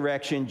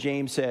resurrection,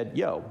 James said,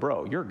 yo,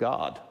 bro, you're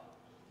God.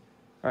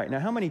 All right, now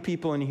how many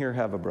people in here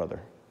have a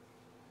brother?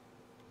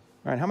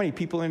 All right, how many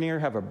people in here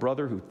have a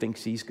brother who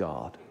thinks he's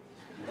God?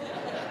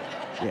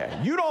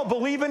 Yeah, you don't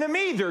believe in him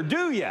either,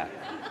 do you?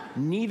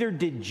 Neither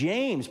did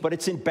James, but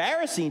it's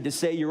embarrassing to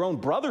say your own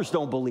brothers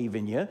don't believe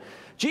in you.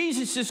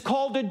 Jesus is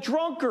called a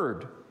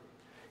drunkard.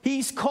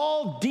 He's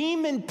called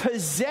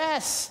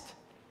demon-possessed.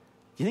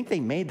 Do you think they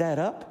made that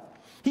up?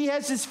 He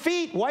has his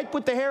feet wiped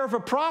with the hair of a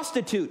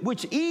prostitute,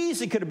 which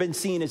easily could have been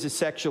seen as a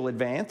sexual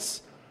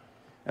advance.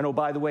 And oh,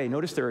 by the way,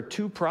 notice there are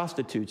two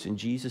prostitutes in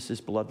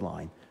Jesus'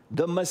 bloodline.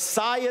 The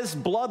Messiah's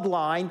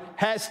bloodline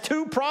has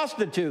two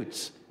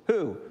prostitutes.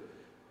 Who?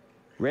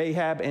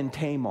 Rahab and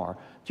Tamar.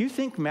 Do you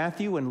think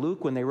Matthew and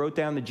Luke, when they wrote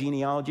down the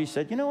genealogy,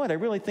 said, you know what, I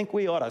really think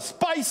we ought to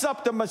spice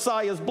up the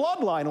Messiah's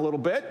bloodline a little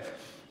bit.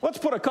 Let's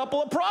put a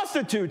couple of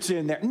prostitutes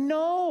in there.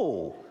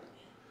 No.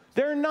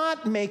 They're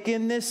not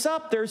making this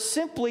up. They're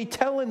simply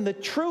telling the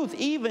truth,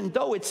 even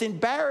though it's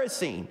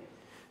embarrassing. In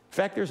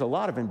fact, there's a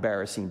lot of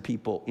embarrassing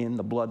people in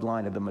the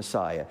bloodline of the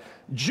Messiah.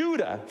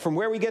 Judah, from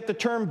where we get the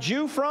term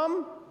Jew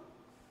from,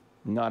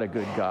 not a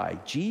good guy.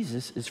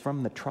 Jesus is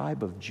from the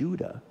tribe of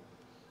Judah.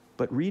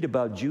 But read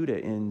about Judah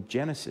in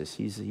Genesis.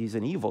 He's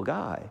an evil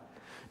guy.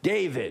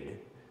 David,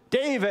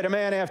 a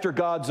man after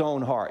God's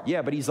own heart.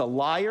 Yeah, but he's a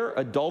liar,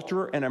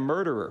 adulterer, and a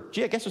murderer.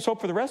 Gee, I guess there's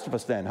hope for the rest of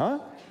us then, huh?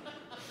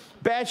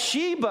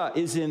 Bathsheba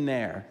is in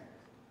there.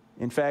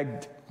 In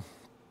fact,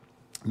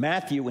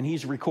 Matthew, when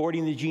he's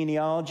recording the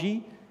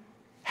genealogy,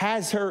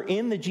 has her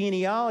in the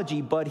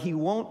genealogy, but he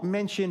won't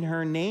mention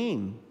her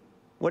name.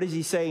 What does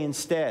he say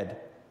instead?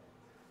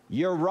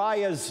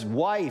 Uriah's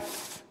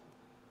wife.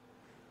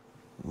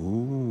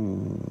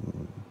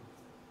 Ooh.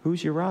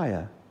 Who's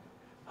Uriah?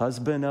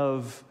 Husband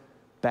of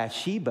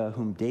Bathsheba,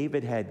 whom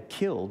David had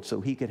killed so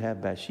he could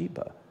have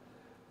Bathsheba.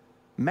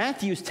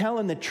 Matthew's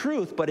telling the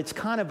truth, but it's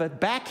kind of a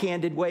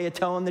backhanded way of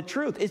telling the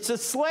truth. It's a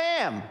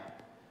slam.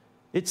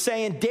 It's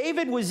saying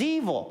David was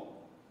evil,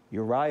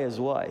 Uriah's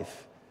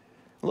wife.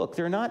 Look,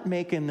 they're not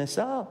making this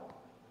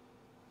up.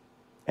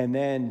 And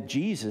then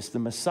Jesus, the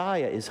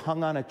Messiah, is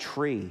hung on a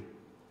tree.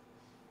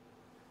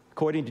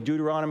 According to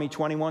Deuteronomy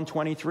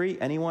 21:23,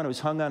 anyone who's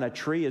hung on a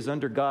tree is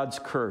under God's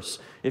curse.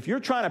 If you're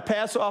trying to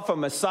pass off a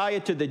Messiah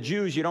to the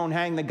Jews, you don't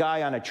hang the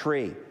guy on a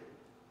tree.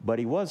 But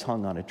he was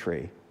hung on a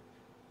tree.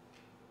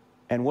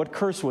 And what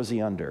curse was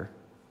he under?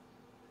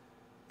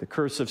 The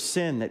curse of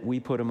sin that we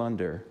put him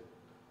under.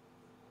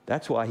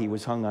 That's why he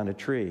was hung on a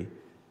tree.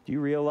 Do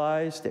you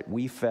realize that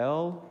we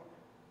fell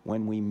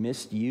when we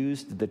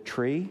misused the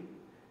tree?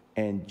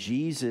 And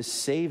Jesus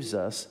saves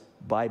us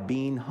by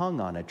being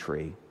hung on a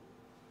tree.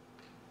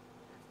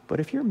 But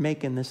if you're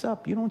making this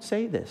up, you don't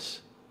say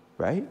this,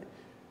 right?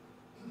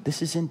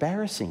 This is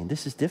embarrassing.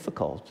 This is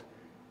difficult.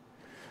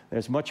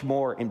 There's many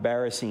more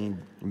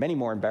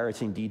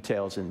embarrassing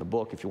details in the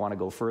book if you want to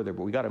go further,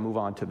 but we got to move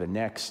on to the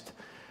next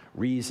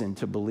reason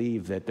to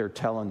believe that they're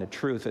telling the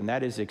truth, and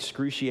that is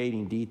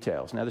excruciating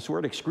details. Now, this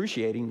word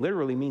excruciating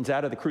literally means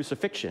out of the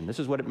crucifixion. This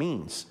is what it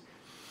means.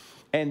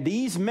 And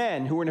these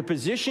men who were in a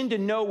position to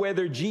know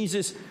whether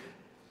Jesus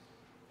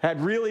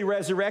had really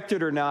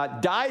resurrected or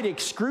not died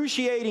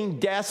excruciating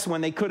deaths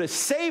when they could have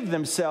saved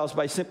themselves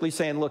by simply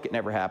saying, look, it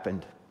never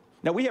happened.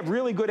 Now, we have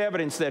really good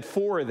evidence that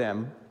 4 of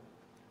them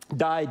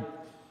died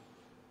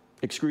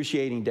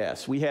excruciating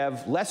deaths. We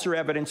have lesser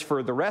evidence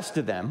for the rest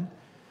of them,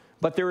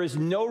 but there is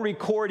no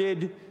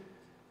recorded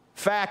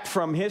fact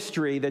from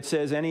history that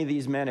says any of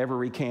these men ever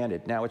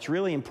recanted. Now, it's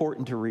really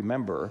important to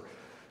remember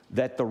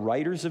that the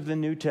writers of the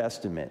New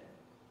Testament,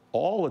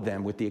 all of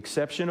them, with the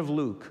exception of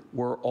Luke,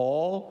 were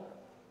all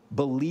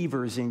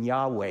believers in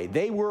Yahweh.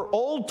 They were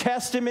Old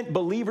Testament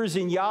believers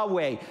in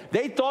Yahweh.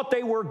 They thought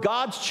they were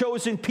God's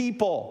chosen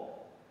people.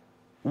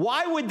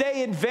 Why would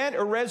they invent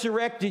a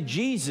resurrected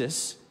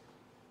Jesus,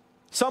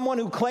 someone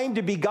who claimed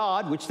to be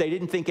God, which they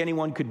didn't think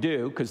anyone could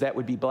do, because that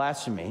would be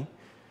blasphemy,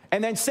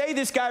 and then say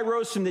this guy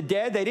rose from the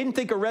dead? They didn't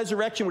think a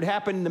resurrection would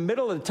happen in the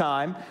middle of the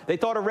time. They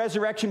thought a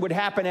resurrection would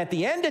happen at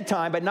the end of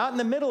time, but not in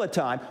the middle of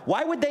time.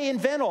 Why would they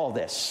invent all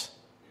this?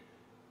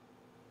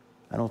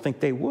 I don't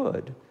think they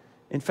would.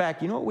 In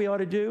fact, you know what we ought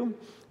to do?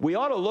 We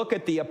ought to look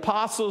at the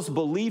apostles'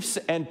 beliefs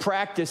and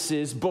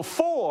practices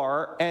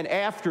before and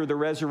after the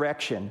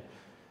resurrection,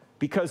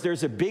 because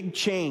there's a big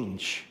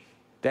change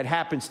that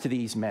happens to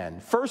these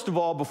men. First of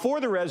all, before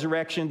the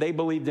resurrection, they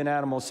believed in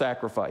animal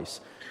sacrifice.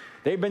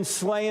 They've been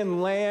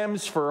slaying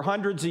lambs for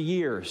hundreds of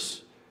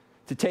years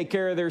to take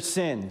care of their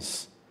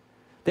sins.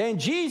 Then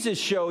Jesus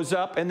shows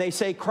up and they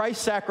say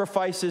Christ's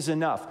sacrifice is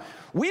enough.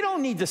 We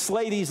don't need to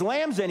slay these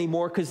lambs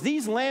anymore because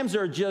these lambs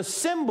are just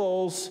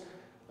symbols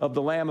of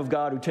the Lamb of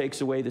God who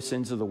takes away the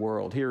sins of the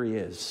world. Here he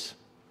is.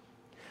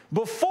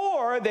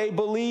 Before, they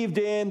believed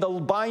in the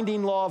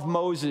binding law of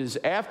Moses.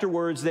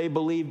 Afterwards, they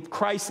believed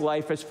Christ's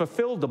life has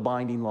fulfilled the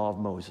binding law of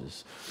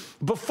Moses.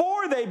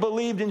 Before, they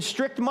believed in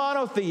strict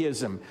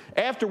monotheism.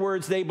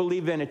 Afterwards, they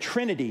believed in a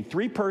Trinity,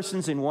 3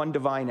 persons in one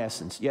divine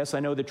essence. Yes,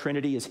 I know the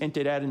Trinity is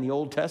hinted at in the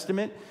Old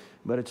Testament,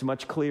 but it's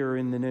much clearer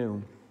in the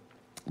New.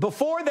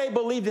 Before, they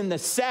believed in the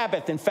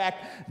Sabbath. In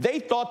fact, they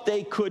thought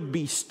they could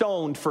be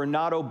stoned for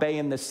not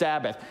obeying the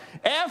Sabbath.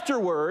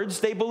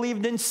 Afterwards, they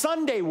believed in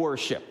Sunday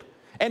worship.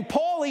 And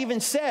Paul even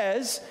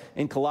says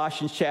in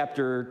Colossians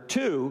chapter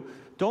 2,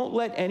 don't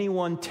let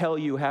anyone tell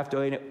you have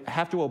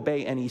to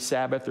obey any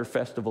Sabbath or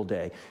festival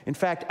day. In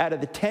fact, out of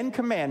the 10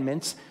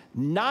 commandments,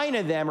 9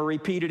 of them are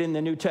repeated in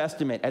the New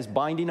Testament as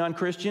binding on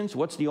Christians.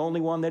 What's the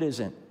only one that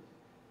isn't?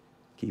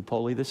 Keep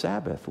holy the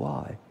Sabbath.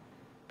 Why?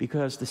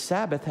 Because the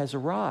Sabbath has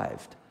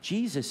arrived.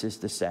 Jesus is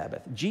the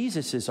Sabbath.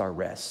 Jesus is our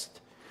rest.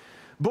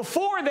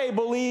 Before, they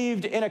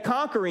believed in a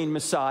conquering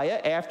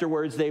Messiah.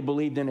 Afterwards, they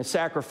believed in a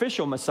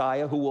sacrificial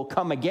Messiah who will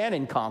come again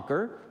and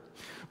conquer.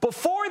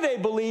 Before, they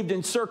believed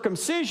in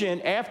circumcision.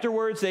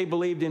 Afterwards, they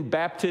believed in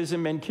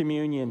baptism and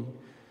communion.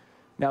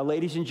 Now,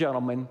 ladies and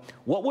gentlemen,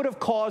 what would have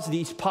caused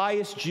these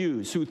pious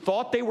Jews who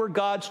thought they were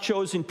God's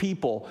chosen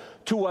people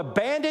to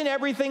abandon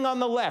everything on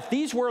the left?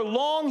 These were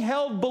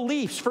long-held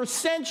beliefs for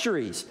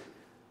centuries,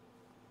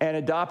 and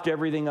adopt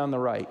everything on the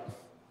right,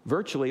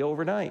 virtually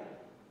overnight.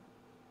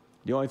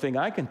 The only thing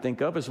I can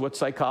think of is what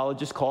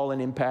psychologists call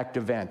an impact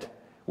event.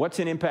 What's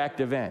an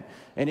impact event?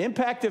 An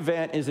impact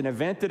event is an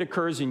event that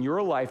occurs in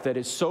your life that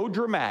is so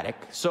dramatic,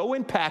 so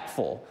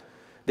impactful,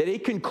 that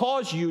it can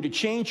cause you to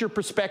change your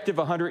perspective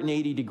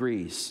 180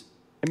 degrees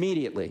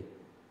immediately.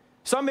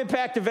 Some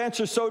impact events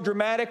are so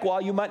dramatic,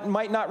 while you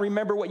might not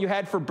remember what you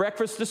had for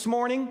breakfast this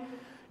morning,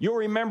 you'll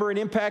remember an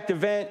impact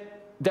event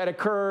that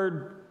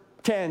occurred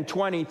 10,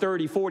 20,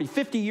 30, 40,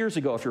 50 years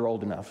ago if you're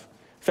old enough.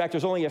 In fact,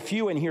 there's only a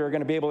few in here who are going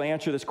to be able to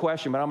answer this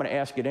question, but I'm going to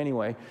ask it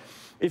anyway.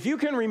 If you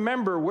can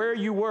remember where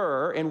you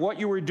were and what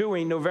you were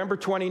doing November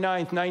 22nd,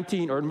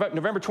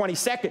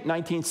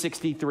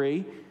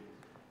 1963,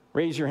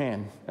 raise your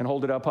hand and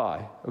hold it up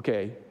high.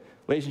 Okay.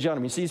 Ladies and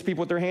gentlemen, you see these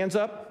people with their hands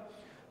up?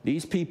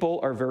 These people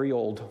are very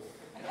old.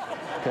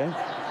 Okay?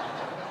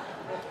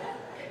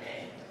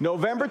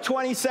 November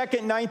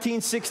 22nd,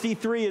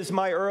 1963 is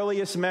my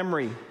earliest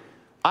memory.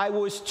 I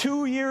was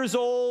 2 years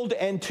old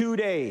and 2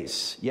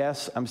 days.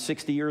 Yes, I'm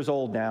 60 years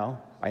old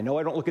now. I know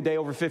I don't look a day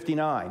over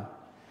 59.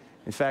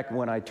 In fact,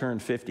 when I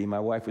turned 50, my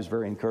wife was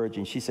very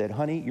encouraging. She said,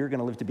 honey, you're going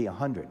to live to be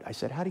 100. I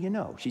said, how do you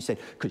know? She said,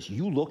 because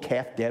you look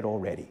half dead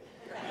already.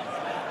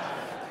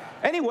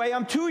 Anyway,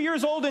 I'm 2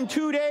 years old and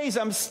 2 days.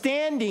 I'm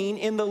standing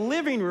in the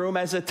living room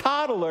as a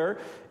toddler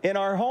in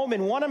our home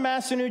in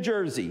Wanamass, New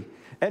Jersey.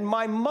 And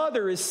my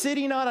mother is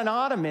sitting on an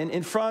ottoman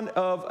in front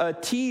of a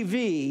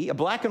TV, a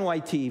black and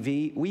white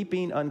TV,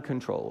 weeping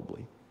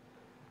uncontrollably.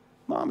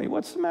 Mommy,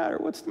 what's the matter?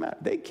 What's the matter?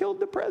 They killed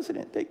the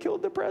president. They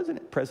killed the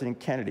president. President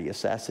Kennedy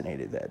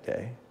assassinated that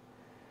day.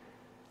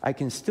 I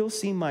can still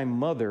see my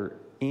mother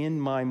in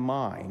my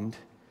mind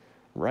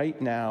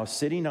right now,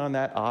 sitting on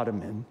that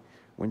ottoman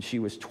when she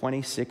was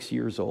 26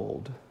 years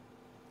old.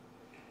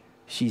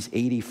 She's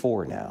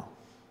 84 now.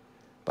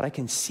 But I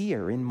can see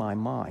her in my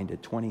mind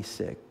at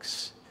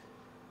 26.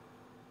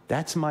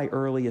 That's my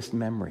earliest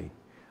memory.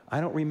 I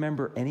don't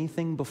remember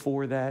anything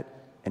before that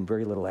and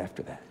very little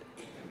after that.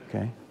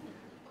 Okay?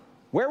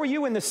 Where were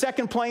you when the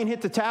second plane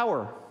hit the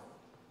tower?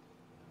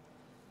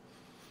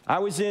 I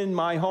was in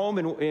my home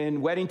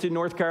in Weddington,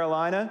 North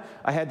Carolina.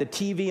 I had the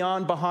TV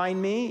on behind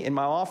me in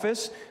my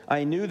office.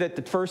 I knew that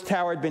the first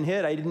tower had been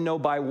hit. I didn't know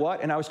by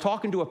what. And I was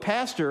talking to a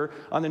pastor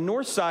on the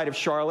north side of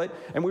Charlotte,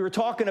 and we were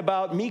talking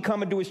about me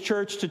coming to his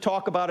church to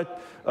talk about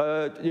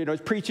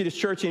preach at his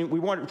church, and we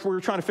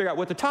were trying to figure out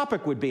what the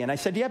topic would be. And I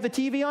said, "Do you have the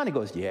TV on?" He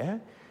goes, "Yeah."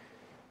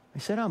 I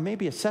said, "Oh,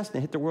 maybe a Cessna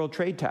hit the World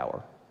Trade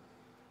Tower."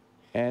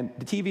 And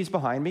the TV's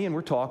behind me, and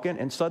we're talking,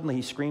 and suddenly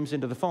he screams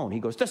into the phone. He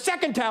goes, "The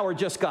second tower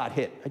just got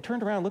hit." I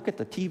turned around and looked at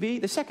the TV.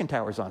 The second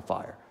tower's on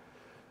fire.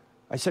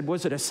 I said,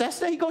 "Was it a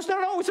Cessna?" He goes,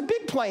 No, it was a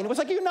big plane. It was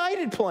like a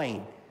United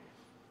plane.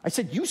 I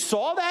said, "You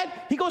saw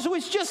that?" He goes, "It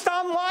was just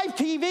on live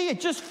TV.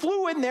 It just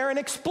flew in there and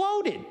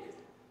exploded."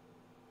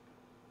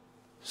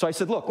 So I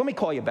said, "Look, let me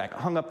call you back." I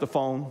hung up the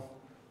phone.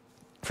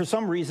 For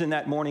some reason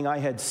that morning I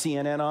had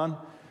CNN on,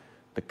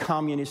 the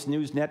Communist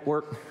News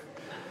Network.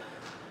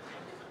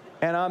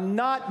 And I'm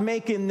not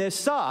making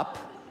this up,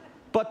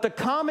 but the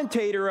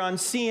commentator on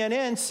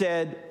CNN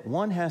said,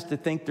 "One has to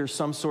think there's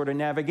some sort of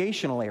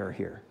navigational error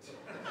here."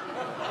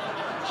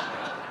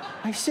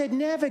 I said,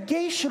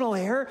 "Navigational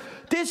error?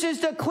 This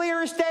is the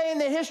clearest day in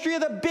the history of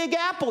the Big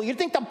Apple. You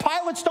think the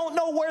pilots don't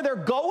know where they're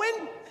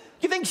going?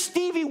 You think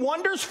Stevie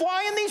Wonder's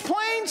flying these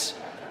planes?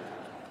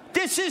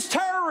 This is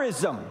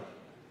terrorism."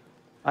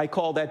 I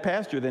called that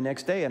pastor the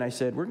next day and I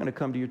said, "We're going to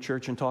come to your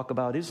church and talk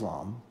about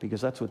Islam,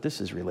 because that's what this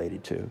is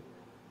related to."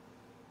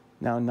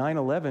 Now,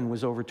 9/11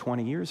 was over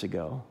 20 years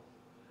ago,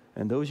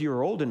 and those of you who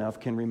are old enough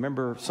can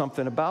remember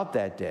something about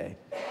that day.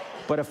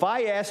 But if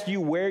I asked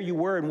you where you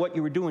were and what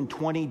you were doing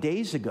 20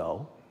 days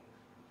ago,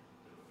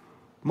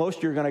 most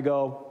of you are going to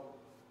go,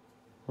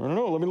 "I don't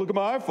know, let me look at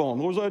my iPhone.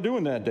 What was I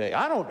doing that day?"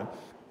 I don't know.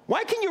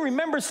 Why can you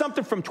remember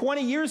something from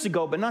 20 years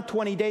ago but not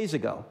 20 days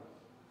ago?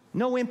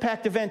 No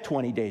impact event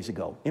 20 days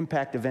ago.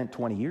 Impact event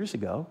 20 years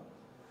ago.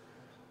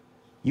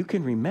 You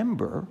can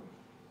remember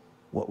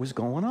what was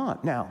going on.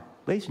 Now,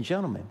 ladies and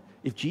gentlemen,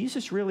 if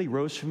Jesus really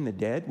rose from the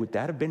dead, would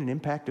that have been an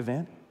impact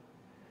event?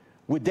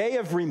 Would they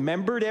have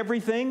remembered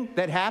everything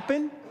that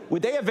happened?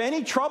 Would they have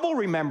any trouble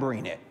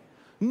remembering it?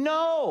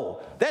 No.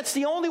 That's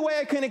the only way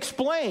I can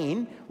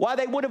explain why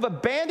they would have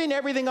abandoned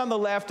everything on the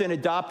left and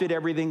adopted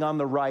everything on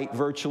the right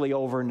virtually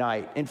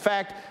overnight. In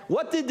fact,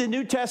 what did the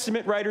New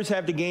Testament writers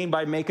have to gain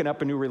by making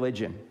up a new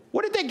religion?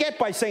 What did they get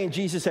by saying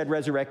Jesus had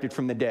resurrected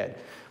from the dead?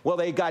 Well,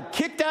 they got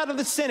kicked out of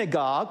the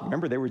synagogue.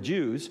 Remember, they were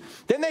Jews.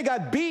 Then they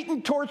got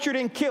beaten, tortured,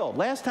 and killed.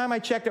 Last time I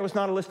checked, that was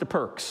not a list of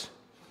perks.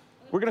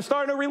 We're going to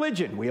start a new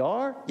religion. We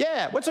are?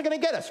 Yeah. What's it going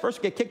to get us?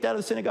 First, get kicked out of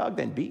the synagogue,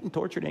 then beaten,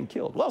 tortured, and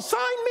killed. Well, sign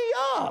me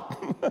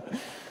up.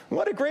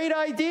 What a great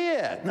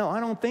idea. No, I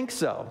don't think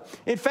so.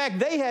 In fact,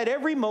 they had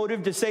every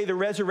motive to say the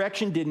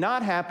resurrection did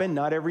not happen,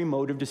 not every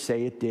motive to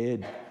say it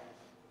did.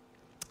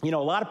 You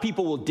know, a lot of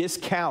people will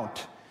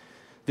discount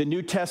the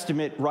New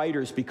Testament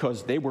writers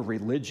because they were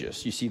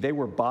religious. You see, they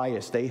were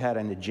biased. They had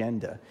an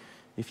agenda.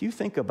 If you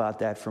think about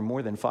that for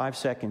more than 5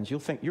 seconds,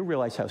 you'll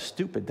realize how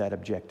stupid that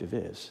objective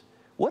is.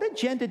 What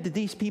agenda did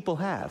these people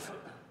have?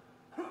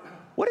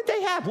 What did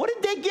they have? What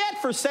did they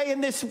get for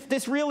saying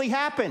this really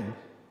happened?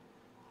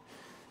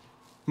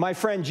 My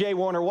friend Jay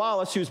Warner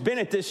Wallace, who's been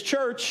at this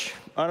church,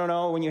 I don't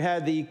know, when you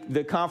had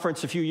the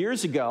conference a few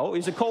years ago,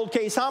 is a cold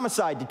case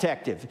homicide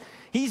detective.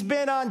 He's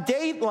been on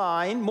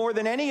Dateline more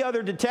than any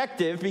other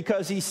detective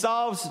because he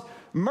solves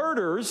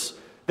murders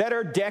that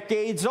are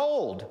decades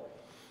old.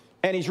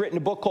 And he's written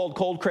a book called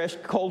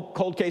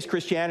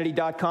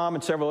ColdCaseChristianity.com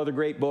and several other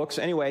great books.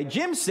 Anyway,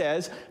 Jim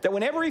says that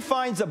whenever he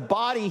finds a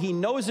body he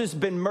knows has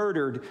been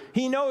murdered,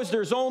 he knows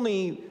there's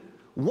only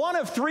one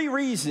of 3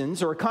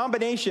 reasons, or a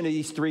combination of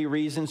these 3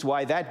 reasons,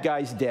 why that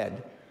guy's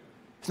dead.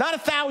 It's not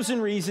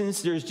 1,000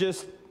 reasons, there's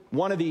just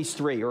one of these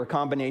 3, or a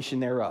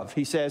combination thereof.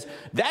 He says,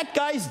 that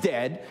guy's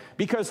dead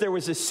because there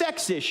was a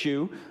sex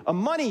issue, a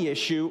money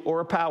issue, or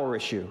a power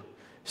issue.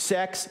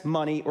 Sex,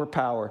 money, or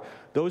power.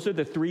 Those are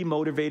the 3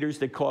 motivators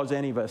that cause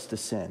any of us to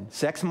sin.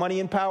 Sex, money,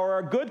 and power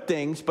are good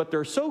things, but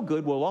they're so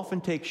good we'll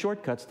often take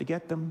shortcuts to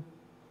get them.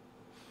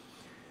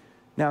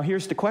 Now,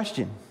 here's the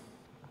question.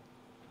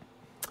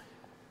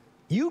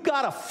 You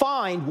got to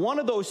find one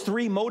of those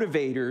 3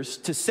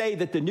 motivators to say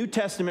that the New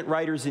Testament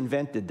writers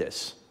invented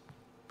this.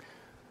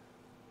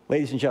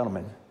 Ladies and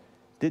gentlemen,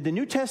 did the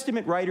New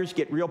Testament writers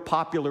get real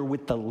popular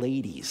with the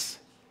ladies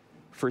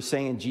for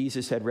saying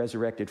Jesus had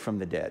resurrected from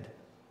the dead?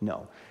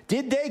 No.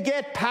 Did they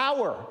get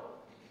power?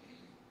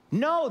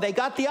 No, they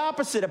got the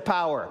opposite of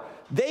power.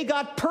 They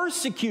got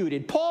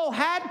persecuted. Paul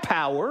had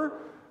power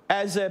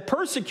as a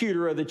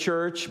persecutor of the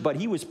church, but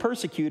he was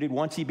persecuted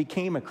once he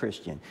became a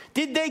Christian.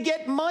 Did they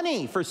get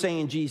money for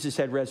saying Jesus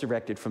had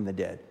resurrected from the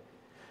dead?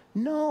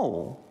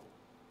 No.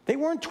 They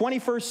weren't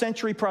 21st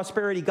century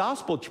prosperity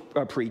gospel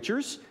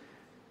preachers.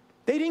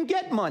 They didn't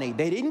get money.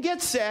 They didn't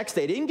get sex.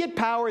 They didn't get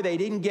power. They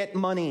didn't get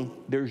money.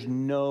 There's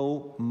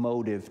no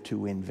motive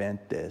to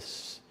invent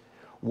this.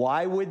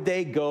 Why would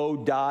they go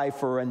die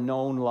for a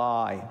known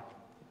lie?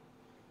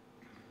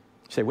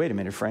 You say, wait a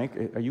minute,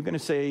 Frank, are you going to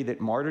say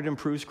that martyrdom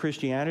proves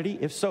Christianity?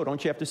 If so,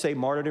 don't you have to say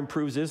martyrdom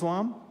proves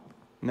Islam?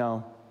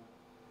 No.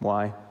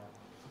 Why?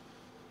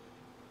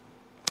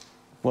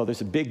 Well,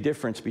 there's a big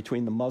difference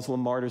between the Muslim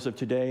martyrs of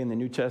today and the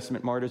New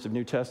Testament martyrs of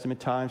New Testament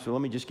times. So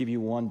let me just give you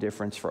one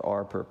difference for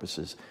our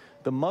purposes.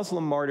 The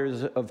Muslim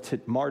martyrs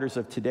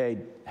of today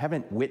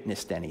haven't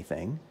witnessed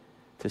anything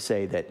to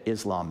say that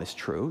Islam is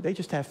true. They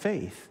just have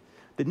faith.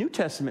 The New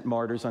Testament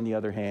martyrs, on the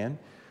other hand,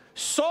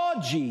 saw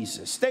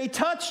Jesus. They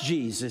touched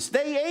Jesus.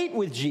 They ate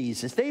with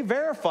Jesus. They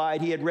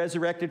verified he had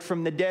resurrected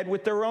from the dead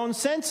with their own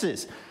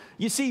senses.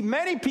 You see,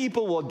 many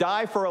people will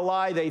die for a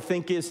lie they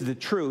think is the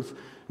truth.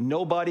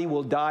 Nobody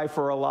will die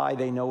for a lie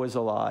they know is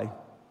a lie.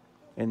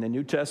 And the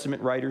New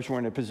Testament writers were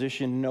in a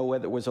position to know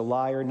whether it was a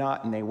lie or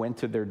not, and they went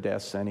to their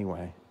deaths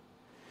anyway.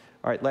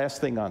 All right, last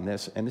thing on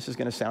this, and this is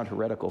going to sound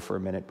heretical for a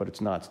minute, but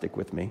it's not. Stick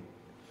with me.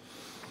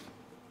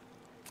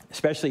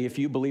 Especially if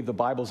you believe the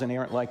Bible's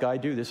inerrant like I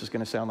do, this is going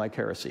to sound like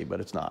heresy,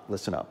 but it's not.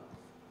 Listen up.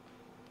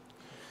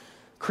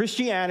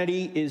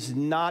 Christianity is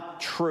not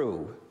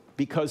true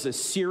because a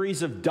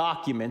series of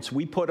documents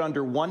we put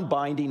under one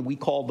binding we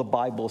call the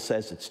Bible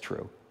says it's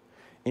true.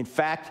 In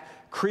fact,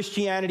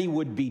 Christianity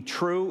would be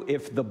true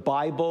if the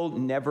Bible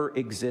never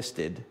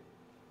existed.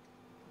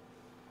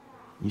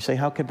 You say,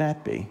 how could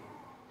that be?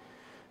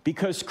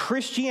 Because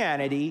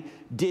Christianity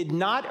did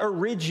not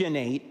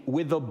originate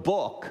with a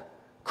book.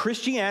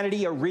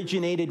 Christianity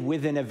originated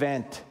with an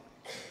event,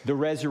 the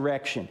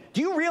resurrection.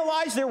 Do you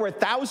realize there were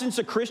thousands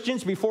of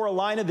Christians before a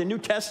line of the New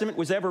Testament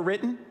was ever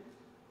written?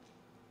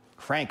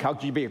 Frank, how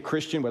could you be a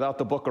Christian without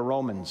the book of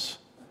Romans?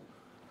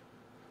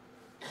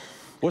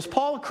 Was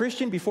Paul a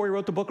Christian before he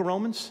wrote the book of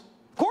Romans?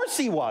 Of course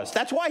he was.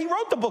 That's why he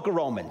wrote the book of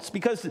Romans,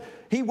 because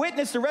he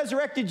witnessed the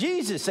resurrected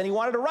Jesus and he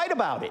wanted to write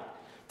about it.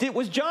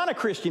 Was John a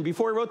Christian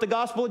before he wrote the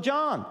Gospel of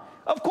John?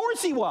 Of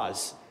course he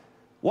was.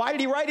 Why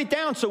did he write it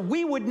down? So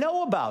we would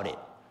know about it.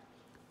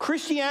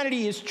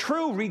 Christianity is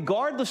true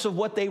regardless of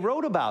what they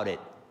wrote about it.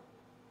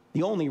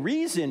 The only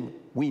reason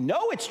we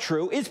know it's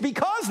true is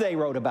because they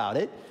wrote about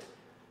it,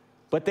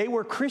 but they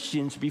were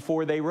Christians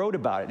before they wrote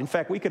about it. In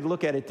fact, we could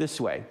look at it this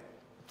way.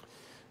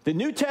 The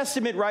New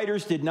Testament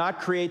writers did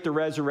not create the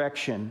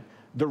resurrection.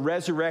 The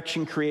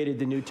resurrection created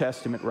the New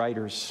Testament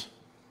writers.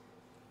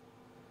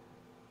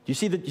 Do you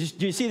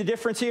see the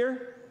difference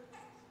here?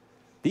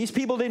 These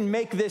people didn't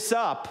make this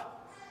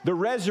up. The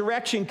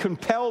resurrection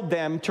compelled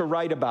them to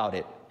write about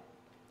it.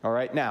 All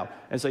right, now,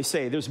 as I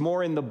say, there's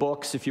more in the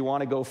books if you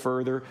want to go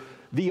further.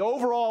 The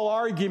overall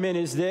argument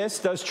is this: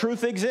 does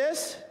truth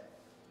exist?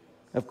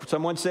 If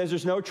someone says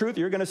there's no truth,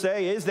 you're going to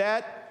say, is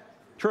that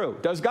true?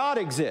 Does God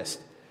exist?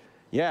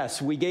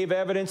 Yes, we gave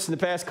evidence in the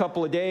past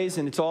couple of days,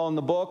 and it's all in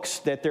the books,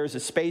 that there's a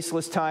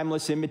spaceless,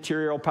 timeless,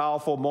 immaterial,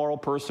 powerful, moral,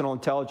 personal,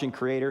 intelligent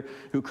creator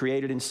who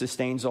created and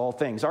sustains all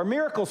things. Are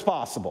miracles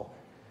possible?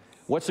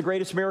 What's the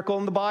greatest miracle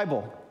in the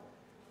Bible?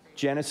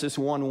 Genesis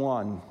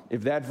 1:1.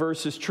 If that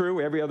verse is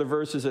true, every other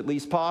verse is at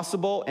least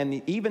possible,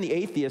 and even the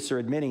atheists are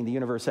admitting the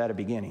universe had a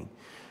beginning.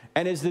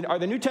 And are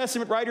the New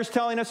Testament writers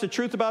telling us the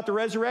truth about the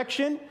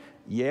resurrection?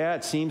 Yeah,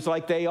 it seems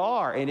like they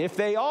are. And if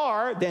they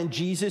are, then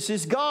Jesus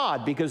is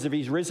God, because if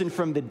he's risen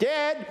from the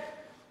dead,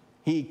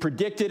 he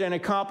predicted and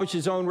accomplished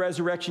his own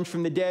resurrection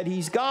from the dead,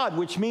 he's God,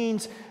 which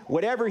means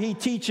whatever he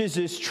teaches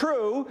is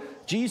true.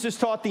 Jesus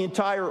taught the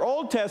entire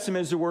Old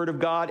Testament as the Word of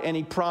God, and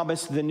he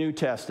promised the New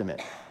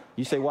Testament.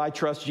 You say, why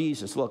trust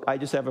Jesus? Look, I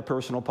just have a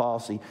personal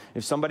policy.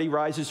 If somebody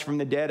rises from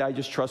the dead, I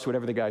just trust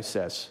whatever the guy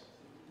says.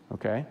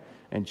 Okay?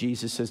 And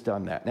Jesus has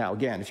done that. Now,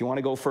 again, if you want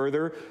to go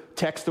further,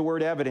 text the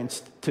word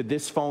evidence to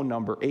this phone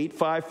number,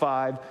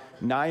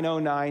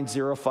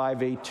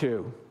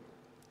 855-909-0582.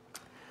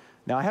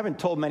 Now, I haven't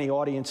told many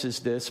audiences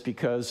this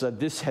because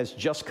this has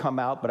just come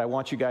out, but I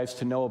want you guys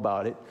to know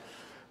about it.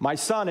 My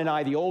son and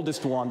I, the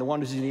oldest one, the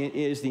one who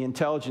is the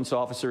intelligence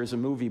officer, is a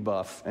movie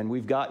buff, and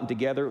we've gotten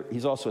together.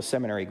 He's also a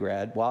seminary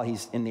grad. While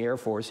he's in the Air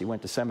Force, he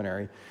went to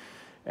seminary.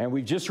 And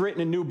we've just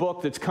written a new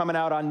book that's coming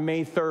out on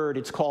May 3rd.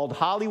 It's called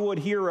Hollywood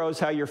Heroes: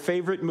 How Your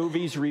Favorite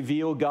Movies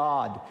Reveal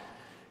God.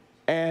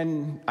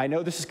 And I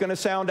know this is going to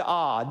sound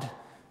odd,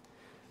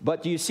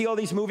 but do you see all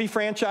these movie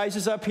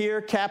franchises up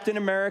here? Captain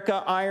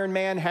America, Iron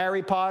Man,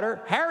 Harry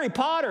Potter. Harry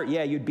Potter!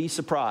 Yeah, you'd be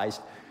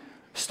surprised.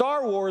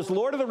 Star Wars,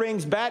 Lord of the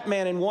Rings,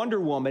 Batman, and Wonder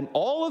Woman.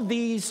 All of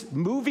these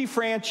movie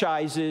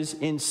franchises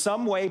in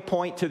some way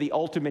point to the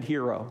ultimate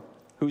hero.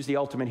 Who's the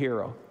ultimate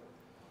hero?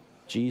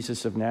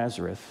 Jesus of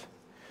Nazareth.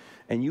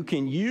 And you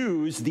can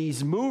use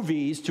these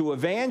movies to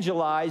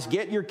evangelize,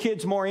 get your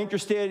kids more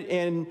interested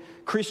in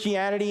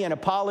Christianity and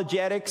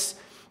apologetics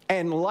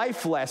and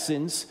life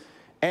lessons.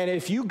 And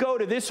if you go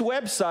to this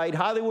website,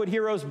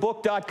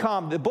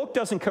 HollywoodHeroesBook.com, the book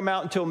doesn't come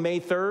out until May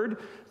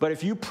 3rd, but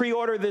if you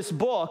pre-order this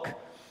book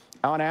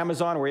on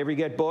Amazon, wherever you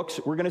get books,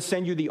 we're going to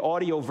send you the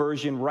audio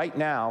version right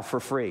now for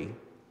free.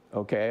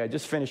 Okay? I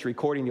just finished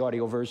recording the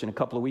audio version a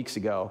couple of weeks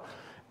ago.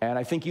 And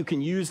I think you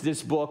can use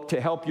this book to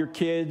help your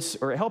kids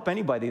or help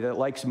anybody that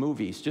likes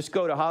movies. Just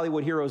go to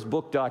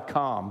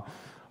HollywoodHeroesBook.com.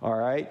 All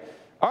right?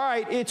 All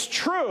right, it's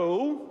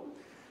true.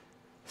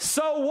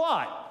 So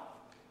what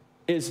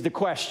is the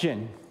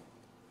question?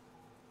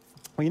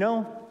 Well, you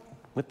know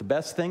what the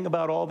best thing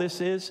about all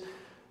this is?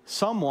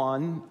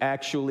 Someone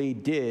actually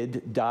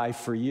did die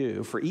for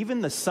you. For even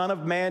the Son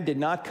of Man did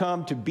not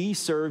come to be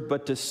served,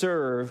 but to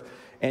serve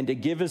and to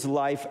give his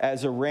life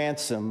as a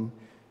ransom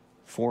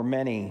for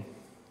many.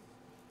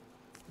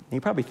 And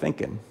you're probably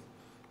thinking,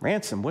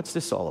 ransom, what's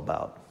this all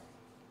about?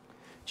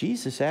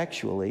 Jesus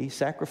actually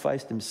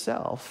sacrificed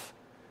himself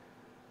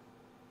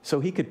so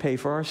he could pay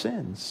for our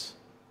sins.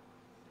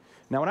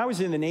 Now, when I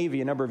was in the Navy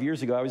a number of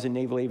years ago, I was in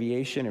naval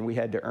aviation, and we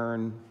had to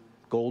earn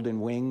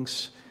golden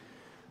wings,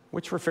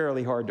 which were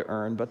fairly hard to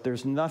earn, but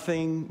there's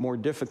nothing more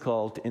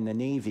difficult in the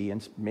Navy,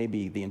 and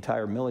maybe the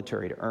entire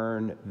military, to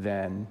earn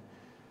than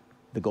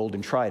the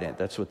Golden Trident.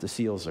 That's what the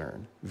SEALs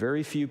earn.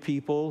 Very few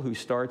people who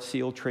start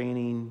SEAL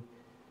training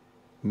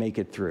make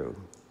it through.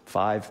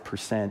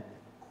 5%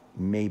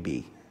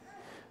 maybe.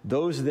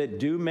 Those that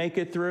do make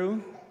it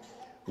through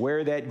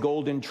wear that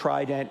Golden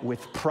Trident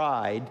with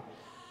pride.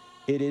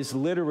 It is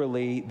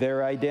literally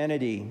their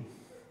identity.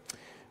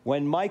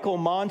 When Michael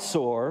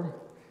Monsoor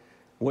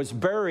was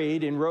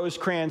buried in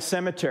Rosecrans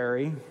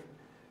Cemetery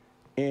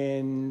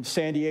in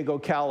San Diego,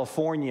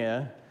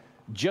 California,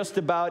 just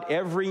about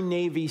every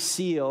Navy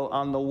SEAL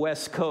on the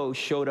West Coast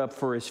showed up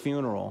for his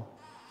funeral.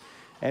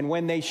 And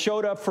when they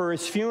showed up for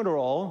his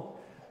funeral,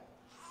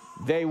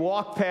 they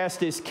walked past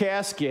his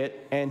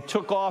casket and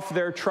took off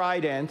their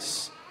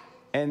tridents,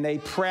 and they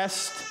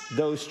pressed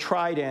those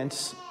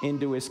tridents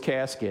into his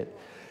casket.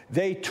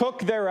 They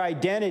took their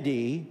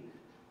identity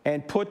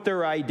and put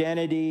their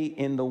identity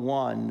in the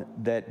one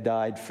that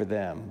died for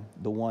them,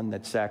 the one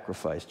that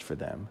sacrificed for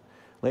them.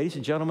 Ladies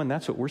and gentlemen,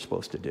 that's what we're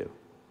supposed to do.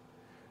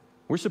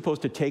 We're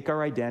supposed to take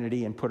our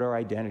identity and put our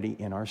identity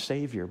in our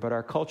Savior. But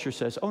our culture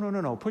says, oh,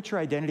 no, put your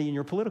identity in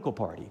your political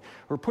party.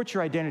 Or put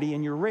your identity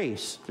in your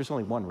race. There's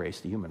only one race,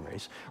 the human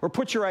race. Or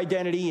put your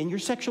identity in your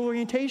sexual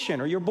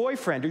orientation, or your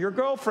boyfriend, or your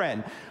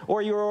girlfriend,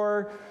 or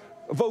your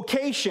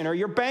vocation, or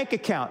your bank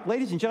account.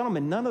 Ladies and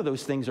gentlemen, none of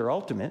those things are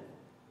ultimate.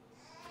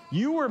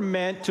 You were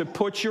meant to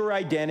put your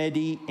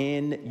identity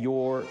in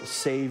your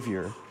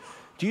Savior.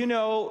 Do you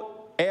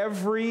know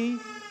every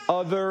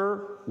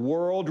other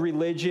world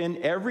religion,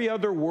 every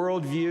other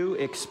worldview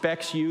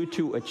expects you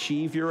to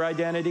achieve your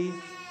identity?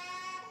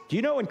 Do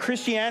you know in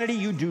Christianity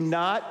you do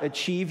not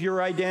achieve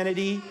your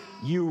identity,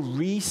 you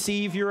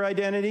receive your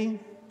identity?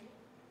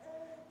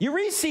 You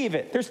receive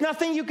it. There's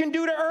nothing you can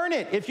do to earn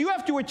it. If you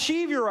have to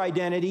achieve your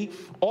identity,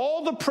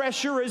 all the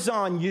pressure is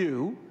on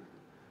you,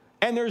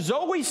 and there's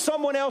always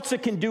someone else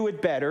that can do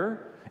it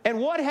better. And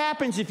what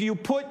happens if you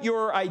put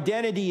your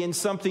identity in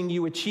something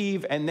you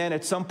achieve, and then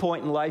at some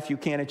point in life you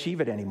can't achieve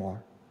it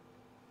anymore?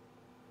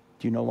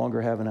 Do you no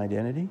longer have an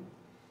identity?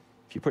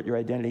 If you put your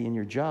identity in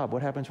your job,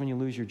 what happens when you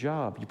lose your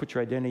job? You put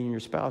your identity in your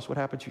spouse, what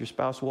happens if your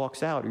spouse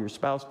walks out or your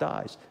spouse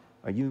dies?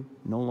 Are you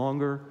no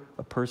longer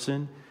a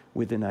person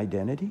with an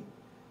identity?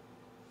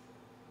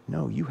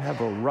 No, you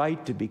have a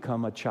right to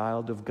become a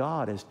child of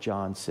God, as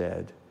John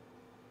said,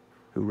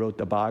 who wrote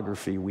the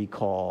biography we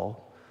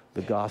call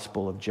the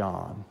Gospel of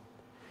John.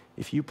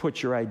 If you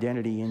put your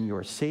identity in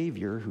your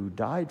Savior who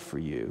died for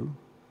you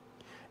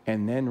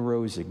and then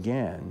rose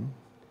again,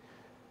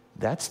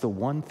 that's the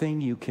one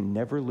thing you can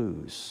never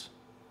lose.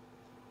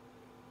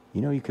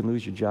 You know, you can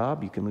lose your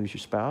job, you can lose your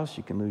spouse,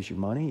 you can lose your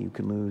money, you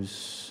can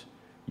lose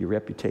your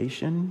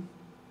reputation,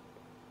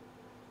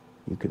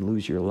 you can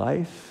lose your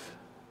life.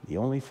 The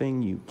only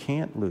thing you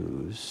can't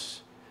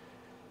lose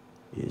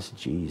is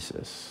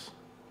Jesus.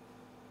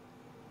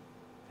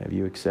 Have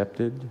you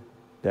accepted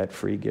that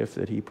free gift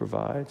that he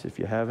provides? If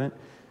you haven't,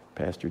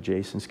 Pastor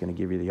Jason's going to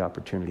give you the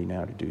opportunity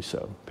now to do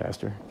so.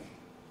 Pastor?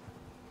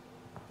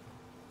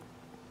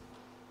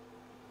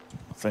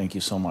 Thank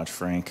you so much,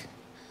 Frank.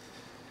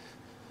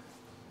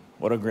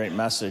 What a great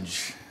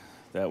message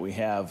that we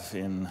have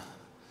in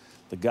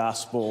the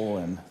gospel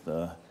and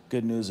the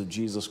good news of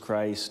Jesus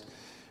Christ.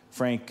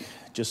 Frank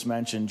just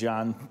mentioned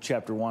John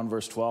chapter 1,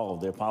 verse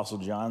 12. The Apostle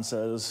John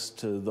says,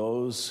 to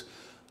those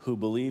who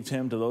believed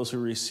him, to those who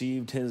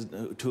received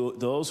him, to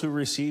those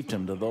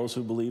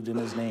who believed in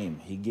his name,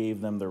 he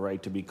gave them the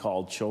right to be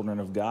called children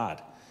of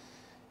God.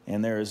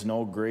 And there is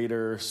no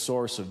greater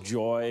source of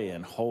joy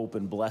and hope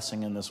and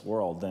blessing in this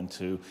world than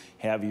to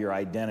have your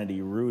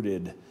identity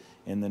rooted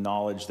in the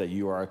knowledge that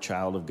you are a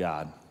child of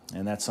God.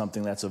 And that's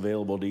something that's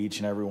available to each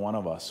and every one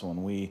of us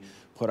when we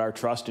put our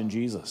trust in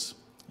Jesus.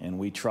 And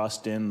we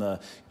trust in the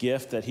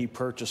gift that he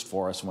purchased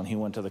for us when he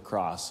went to the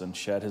cross and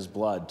shed his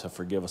blood to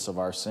forgive us of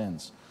our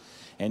sins.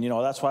 And,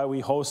 that's why we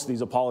host these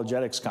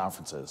apologetics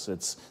conferences.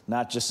 It's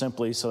not just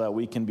simply so that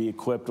we can be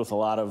equipped with a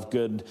lot of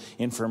good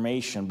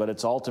information, but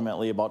it's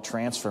ultimately about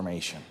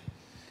transformation.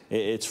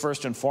 It's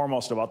first and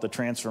foremost about the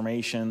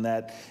transformation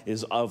that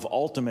is of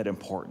ultimate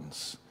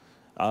importance,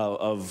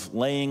 of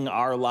laying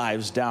our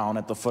lives down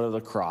at the foot of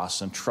the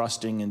cross and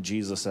trusting in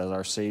Jesus as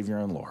our Savior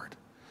and Lord.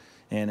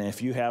 And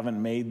if you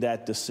haven't made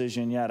that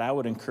decision yet, I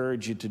would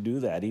encourage you to do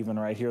that, even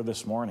right here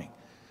this morning.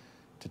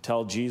 To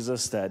tell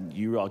Jesus that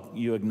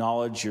you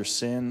acknowledge your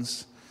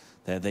sins,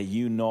 that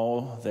you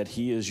know that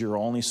he is your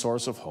only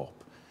source of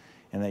hope,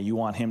 and that you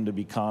want him to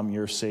become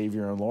your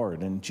Savior and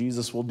Lord. And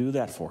Jesus will do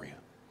that for you.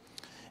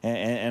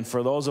 And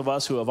for those of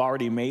us who have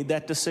already made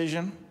that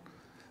decision,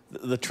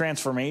 the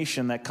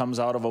transformation that comes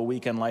out of a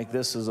weekend like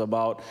this is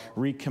about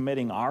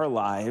recommitting our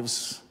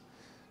lives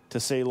to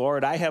say,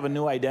 Lord, I have a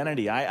new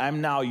identity.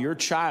 I'm now your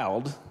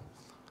child.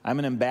 I'm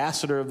an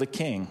ambassador of the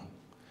King.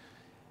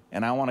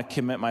 And I want to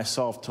commit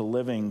myself to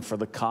living for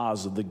the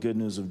cause of the good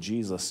news of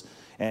Jesus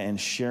and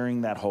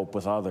sharing that hope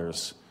with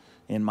others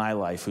in my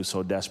life who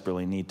so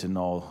desperately need to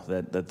know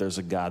that there's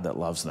a God that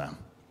loves them.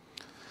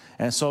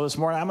 And so this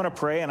morning I'm going to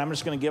pray, and I'm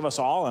just going to give us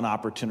all an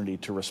opportunity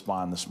to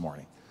respond this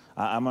morning.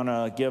 I'm going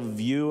to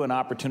give you an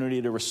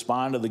opportunity to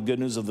respond to the good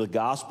news of the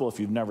gospel if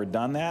you've never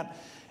done that.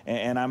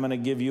 And I'm going to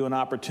give you an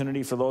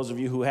opportunity for those of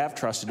you who have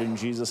trusted in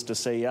Jesus to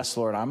say, yes,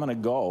 Lord, I'm going to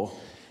go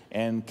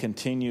and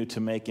continue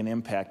to make an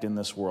impact in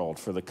this world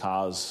for the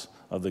cause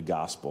of the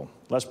gospel.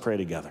 Let's pray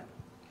together.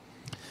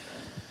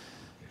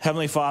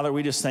 Heavenly Father,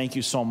 we just thank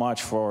you so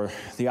much for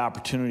the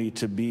opportunity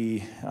to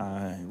be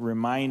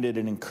reminded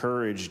and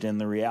encouraged in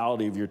the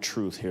reality of your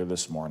truth here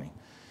this morning.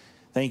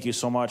 Thank you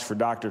so much for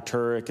Dr.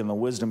 Turek and the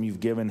wisdom you've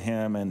given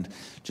him and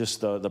just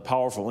the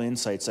powerful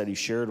insights that he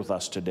shared with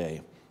us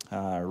today.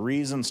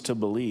 Reasons to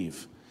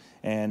believe.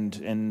 And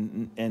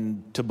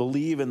to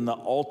believe in the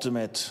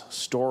ultimate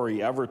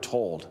story ever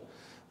told,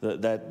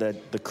 that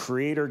the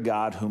Creator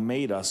God who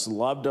made us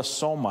loved us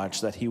so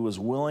much that he was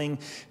willing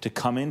to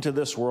come into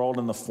this world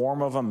in the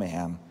form of a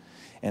man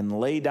and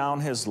lay down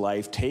his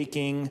life,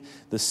 taking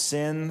the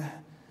sin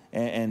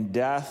and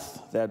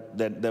death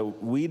that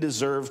we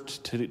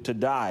deserved to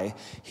die.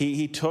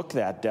 He took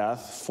that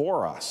death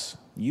for us.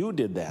 You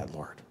did that,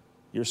 Lord.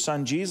 Your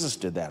son Jesus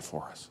did that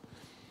for us.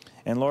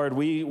 And Lord,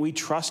 we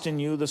trust in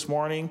you this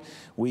morning.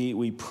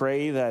 We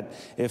pray that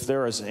if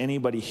there is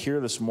anybody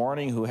here this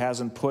morning who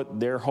hasn't put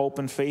their hope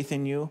and faith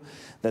in you,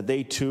 that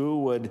they too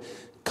would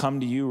come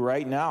to you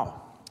right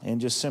now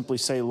and just simply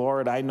say,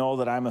 Lord, I know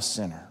that I'm a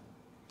sinner.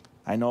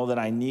 I know that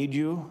I need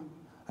you.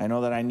 I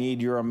know that I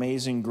need your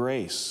amazing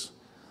grace.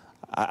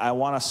 I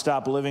want to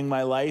stop living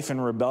my life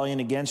in rebellion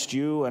against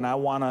you, and I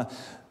want to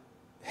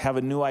have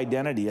a new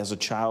identity as a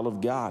child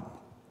of God.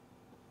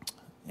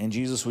 And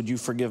Jesus, would you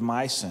forgive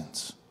my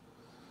sins?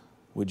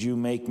 Would you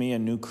make me a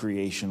new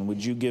creation?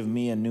 Would you give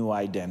me a new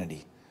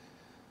identity?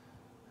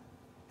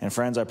 And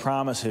friends, I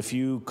promise if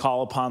you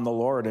call upon the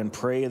Lord and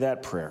pray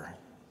that prayer,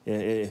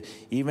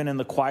 even in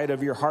the quiet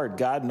of your heart,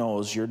 God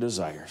knows your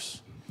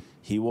desires.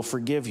 He will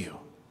forgive you.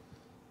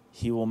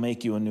 He will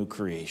make you a new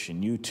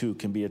creation. You too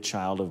can be a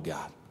child of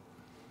God.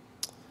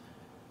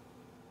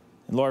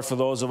 And Lord, for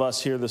those of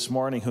us here this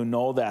morning who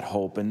know that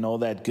hope and know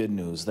that good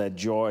news, that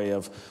joy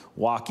of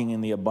walking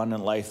in the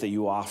abundant life that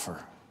you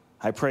offer,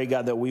 I pray,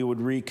 God, that we would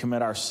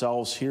recommit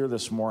ourselves here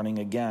this morning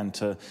again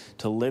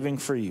to living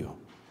for you,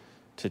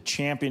 to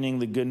championing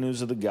the good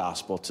news of the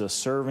gospel, to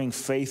serving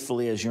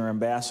faithfully as your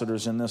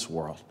ambassadors in this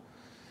world.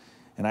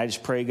 And I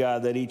just pray,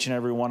 God, that each and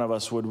every one of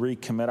us would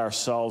recommit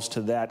ourselves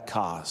to that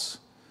cause,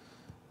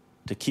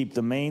 to keep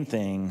the main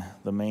thing,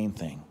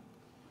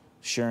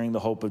 sharing the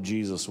hope of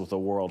Jesus with a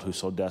world who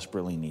so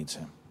desperately needs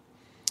him.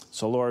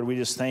 So, Lord, we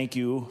just thank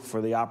you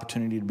for the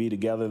opportunity to be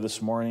together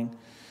this morning.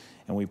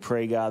 And we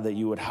pray, God, that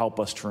you would help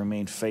us to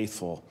remain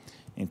faithful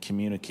in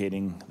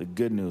communicating the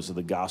good news of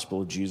the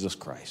gospel of Jesus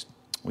Christ.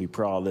 We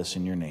pray all this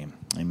in your name.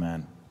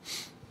 Amen.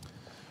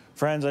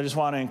 Friends, I just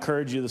want to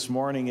encourage you this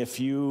morning, if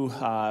you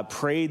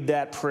prayed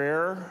that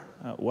prayer,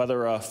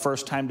 whether a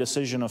first-time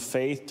decision of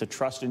faith to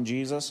trust in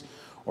Jesus,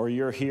 or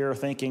you're here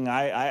thinking,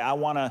 I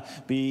want to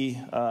be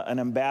an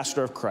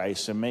ambassador of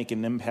Christ and make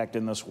an impact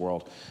in this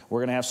world. We're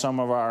going to have some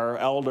of our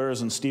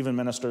elders and Stephen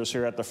ministers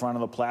here at the front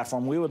of the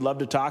platform. We would love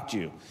to talk to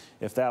you.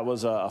 If that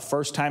was a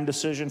first-time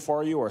decision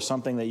for you or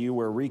something that you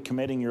were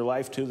recommitting your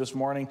life to this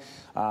morning,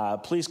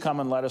 please come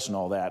and let us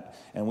know that.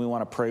 And we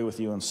want to pray with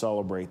you and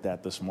celebrate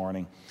that this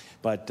morning.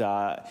 But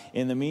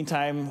in the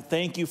meantime,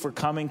 thank you for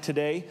coming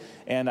today,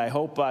 and I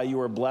hope you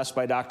were blessed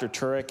by Dr.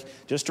 Turek.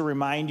 Just to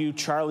remind you,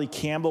 Charlie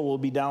Campbell will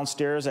be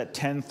downstairs at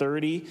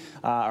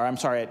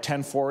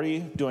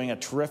 10:40, doing a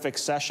terrific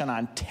session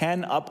on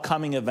 10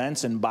 upcoming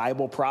events in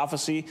Bible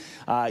prophecy.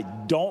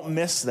 Don't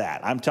miss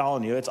that. I'm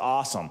telling you, it's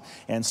awesome.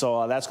 And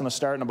so that's going to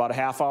start in about a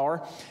half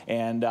hour.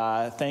 And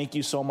thank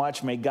you so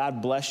much. May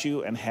God bless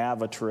you, and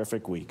have a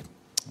terrific week.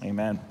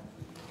 Amen.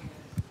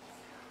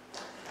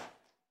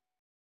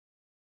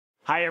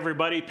 Hi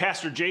everybody,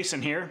 Pastor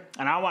Jason here,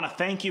 and I want to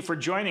thank you for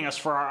joining us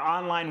for our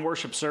online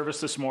worship service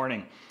this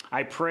morning.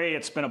 I pray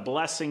it's been a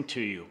blessing to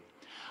you.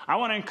 I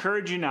want to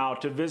encourage you now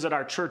to visit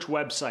our church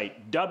website,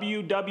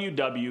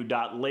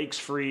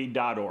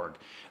 www.lakesfree.org.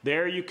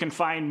 There you can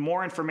find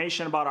more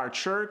information about our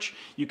church,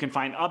 you can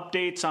find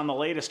updates on the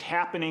latest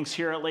happenings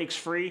here at Lakes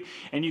Free,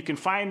 and you can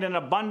find an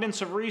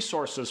abundance of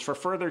resources for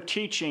further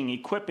teaching,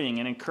 equipping,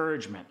 and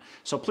encouragement.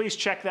 So please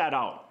check that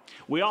out.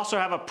 We also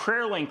have a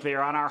prayer link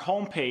there on our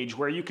homepage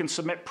where you can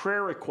submit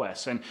prayer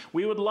requests, and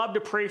we would love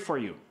to pray for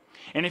you.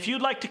 And if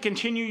you'd like to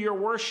continue your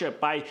worship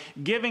by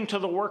giving to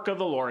the work of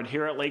the Lord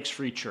here at Lakes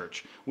Free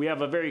Church, we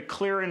have a very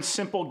clear and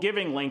simple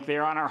giving link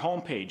there on our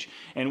homepage,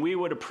 and we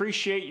would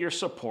appreciate your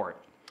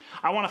support.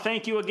 I want to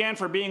thank you again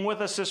for being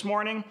with us this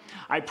morning.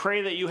 I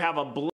pray that you have a blessed